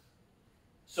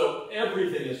 So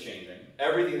everything is changing.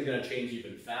 Everything is going to change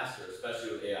even faster,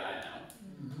 especially with AI now.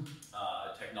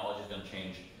 Technology is going to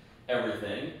change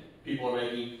everything. People are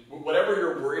making, whatever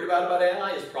you're worried about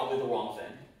AI is probably the wrong thing.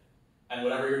 And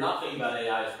whatever you're not thinking about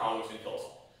AI is probably what's going to kill us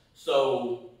all.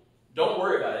 So don't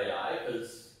worry about AI,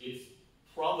 because it's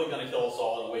probably going to kill us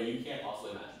all in a way you can't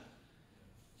possibly imagine.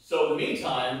 So in the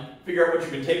meantime, figure out what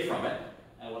you can take from it,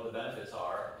 and what the benefits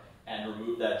are, and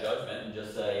remove that judgment and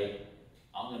just say,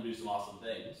 I'm going to do some awesome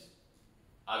things.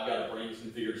 I've got a brain that's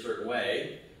configured a certain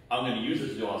way. I'm going to use it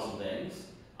to do awesome things.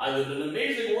 I live in an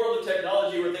amazing world of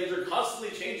technology where things are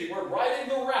constantly changing. We're riding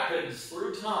the rapids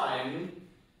through time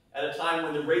at a time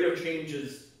when the rate of change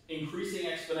is increasing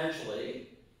exponentially.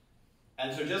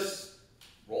 And so just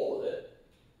roll with it.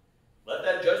 Let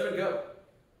that judgment go.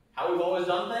 How we've always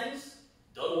done things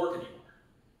doesn't work anymore.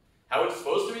 How it's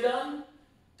supposed to be done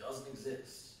doesn't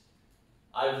exist.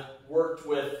 I've worked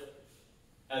with,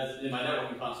 as in my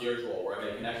networking concierge role, where I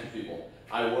make connections with people,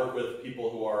 I work with people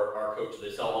who are coaches.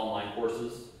 They sell online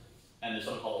courses, and there's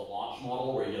something called a launch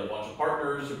model, where you get a bunch of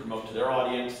partners who promote to their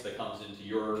audience that comes into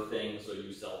your thing, so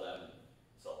you sell them,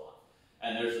 so on.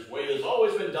 And there's this way that's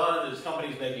always been done, and there's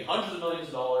companies making hundreds of millions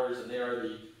of dollars, and they are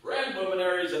the grand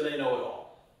luminaries, and they know it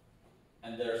all.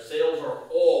 And their sales are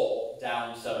all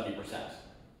down 70%.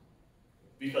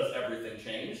 Because everything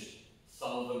changed.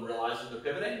 Some of them realize that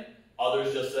they're pivoting.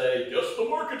 Others just say, the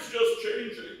market's just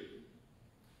changing.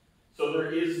 So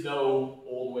there is no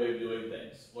old way of doing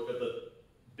things. Look at the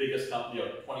biggest company,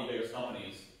 20 biggest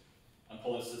companies. I'm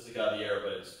pulling a statistic out of the air,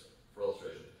 but it's for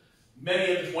illustration.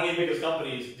 Many of the 20 biggest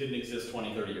companies didn't exist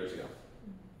 20, 30 years ago.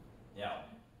 Yeah.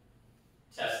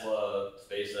 Tesla,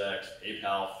 SpaceX,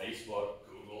 PayPal, Facebook,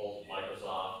 Google,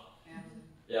 Microsoft.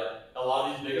 Yeah. A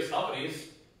lot of these biggest companies,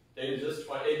 they exist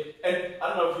 20. And I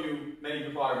don't know if many of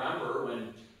you probably remember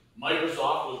when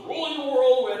Microsoft was ruling the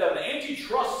world. We had to have an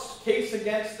antitrust case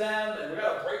against them, and we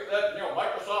got to break that,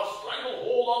 Microsoft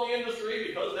stranglehold on the industry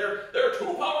because they're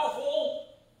too powerful.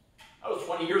 That was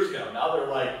 20 years ago. Now they're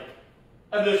like,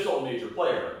 and they're still a major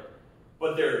player,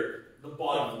 but they're the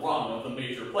bottom rung of the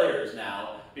major players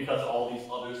now because all these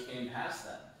others came past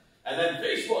them. And then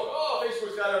Facebook,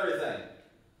 Facebook's got everything.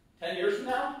 10 years from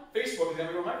now, Facebook is going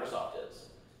to be where Microsoft is.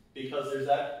 Because there's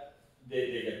that,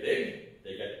 they get big,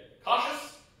 they get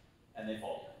cautious, and they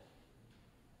fall down.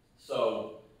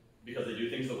 So, because they do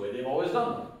things the way they've always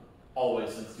done them,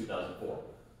 always since 2004.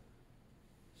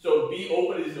 So be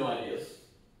open to these new ideas.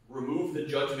 Remove the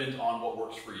judgment on what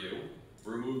works for you.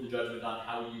 Remove the judgment on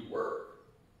how you work.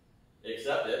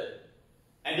 Accept it.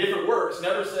 And if it works,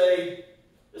 never say,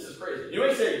 this is crazy. You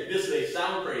may say, this may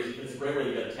sound crazy, because it's a great way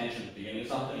to get attention at the beginning of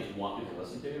something if you want people to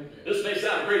listen to you. This may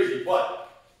sound crazy, but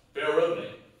bear with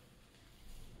me.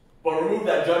 But remove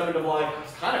that judgment of like,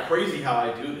 it's kind of crazy how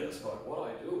I do this, but what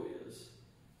I do is,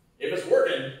 if it's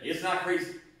working, it's not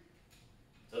crazy.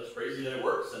 So it's crazy that it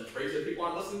works, and it's crazy that people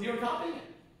aren't listening to you and copying it.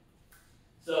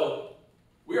 So,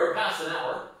 we are past an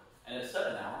hour, and it's set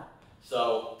an hour,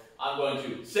 so I'm going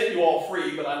to set you all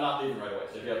free, but I'm not leaving right away.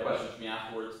 So if you have questions for me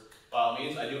afterwards, by all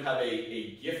means, I do have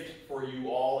a gift for you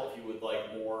all if you would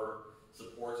like more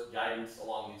support, guidance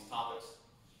along these topics.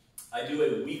 I do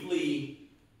a weekly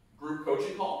group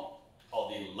coaching call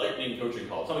called the Lightning Coaching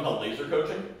Call. It's something called laser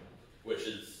coaching, which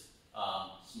is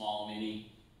small,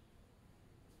 mini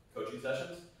coaching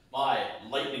sessions. My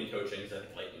lightning coaching, I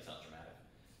think lightning sounds dramatic.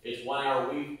 It's 1 hour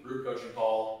a week group coaching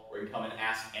call where you can come and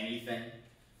ask anything,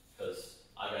 because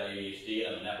I've got ADHD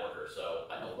and I'm a networker, so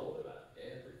I know a little bit about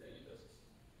everything in business.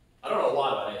 I don't know a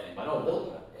lot about anything, but I know a little bit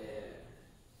about everything.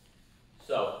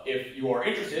 So if you are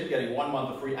interested in getting 1 month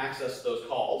of free access to those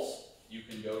calls, you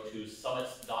can go to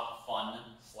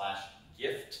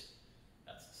summits.fun/gift.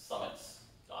 That's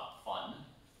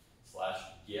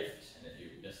summits.fun/gift. And if you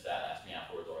missed that, ask me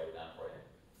afterwards, I'll write it down for you.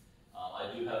 I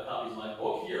do have copies of my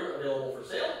book here available for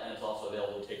sale, and it's also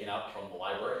available taken out from the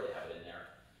library. They have it in there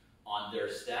on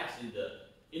their stacks in the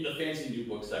fancy new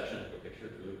book section. I have a picture,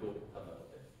 it's really cool. Have that up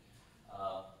there.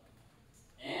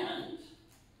 And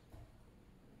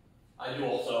I do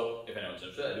also, if anyone's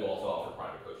interested, I do also offer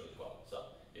private coaching as well. So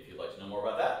if you'd like to know more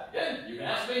about that, again, you can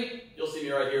ask me. You'll see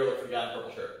me right here. Look for the guy in the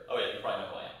purple shirt. Oh yeah, you probably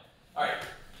know who I am. All right.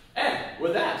 And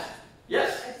with that,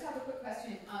 yes. I just have a quick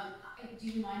question. Do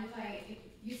you mind if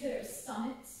you said it was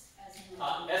summits as in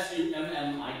SUMMITS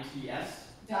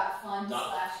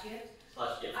 .fun/gift?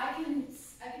 /gift. I can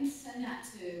send that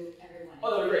to everyone. Oh,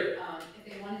 that'd be great. If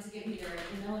they wanted to give me their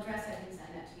email address, I can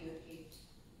send that to you if you.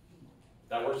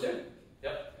 That works too.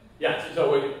 Yep. Yeah.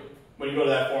 So when you go to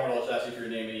that form, it'll just ask you for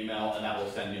your name and email, and that will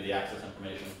send you the access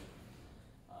information.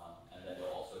 And then you'll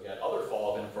also get other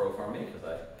follow-up info from me because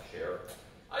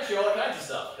I share all kinds of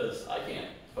stuff because I can't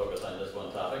focus on just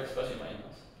one topic, especially my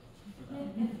emails.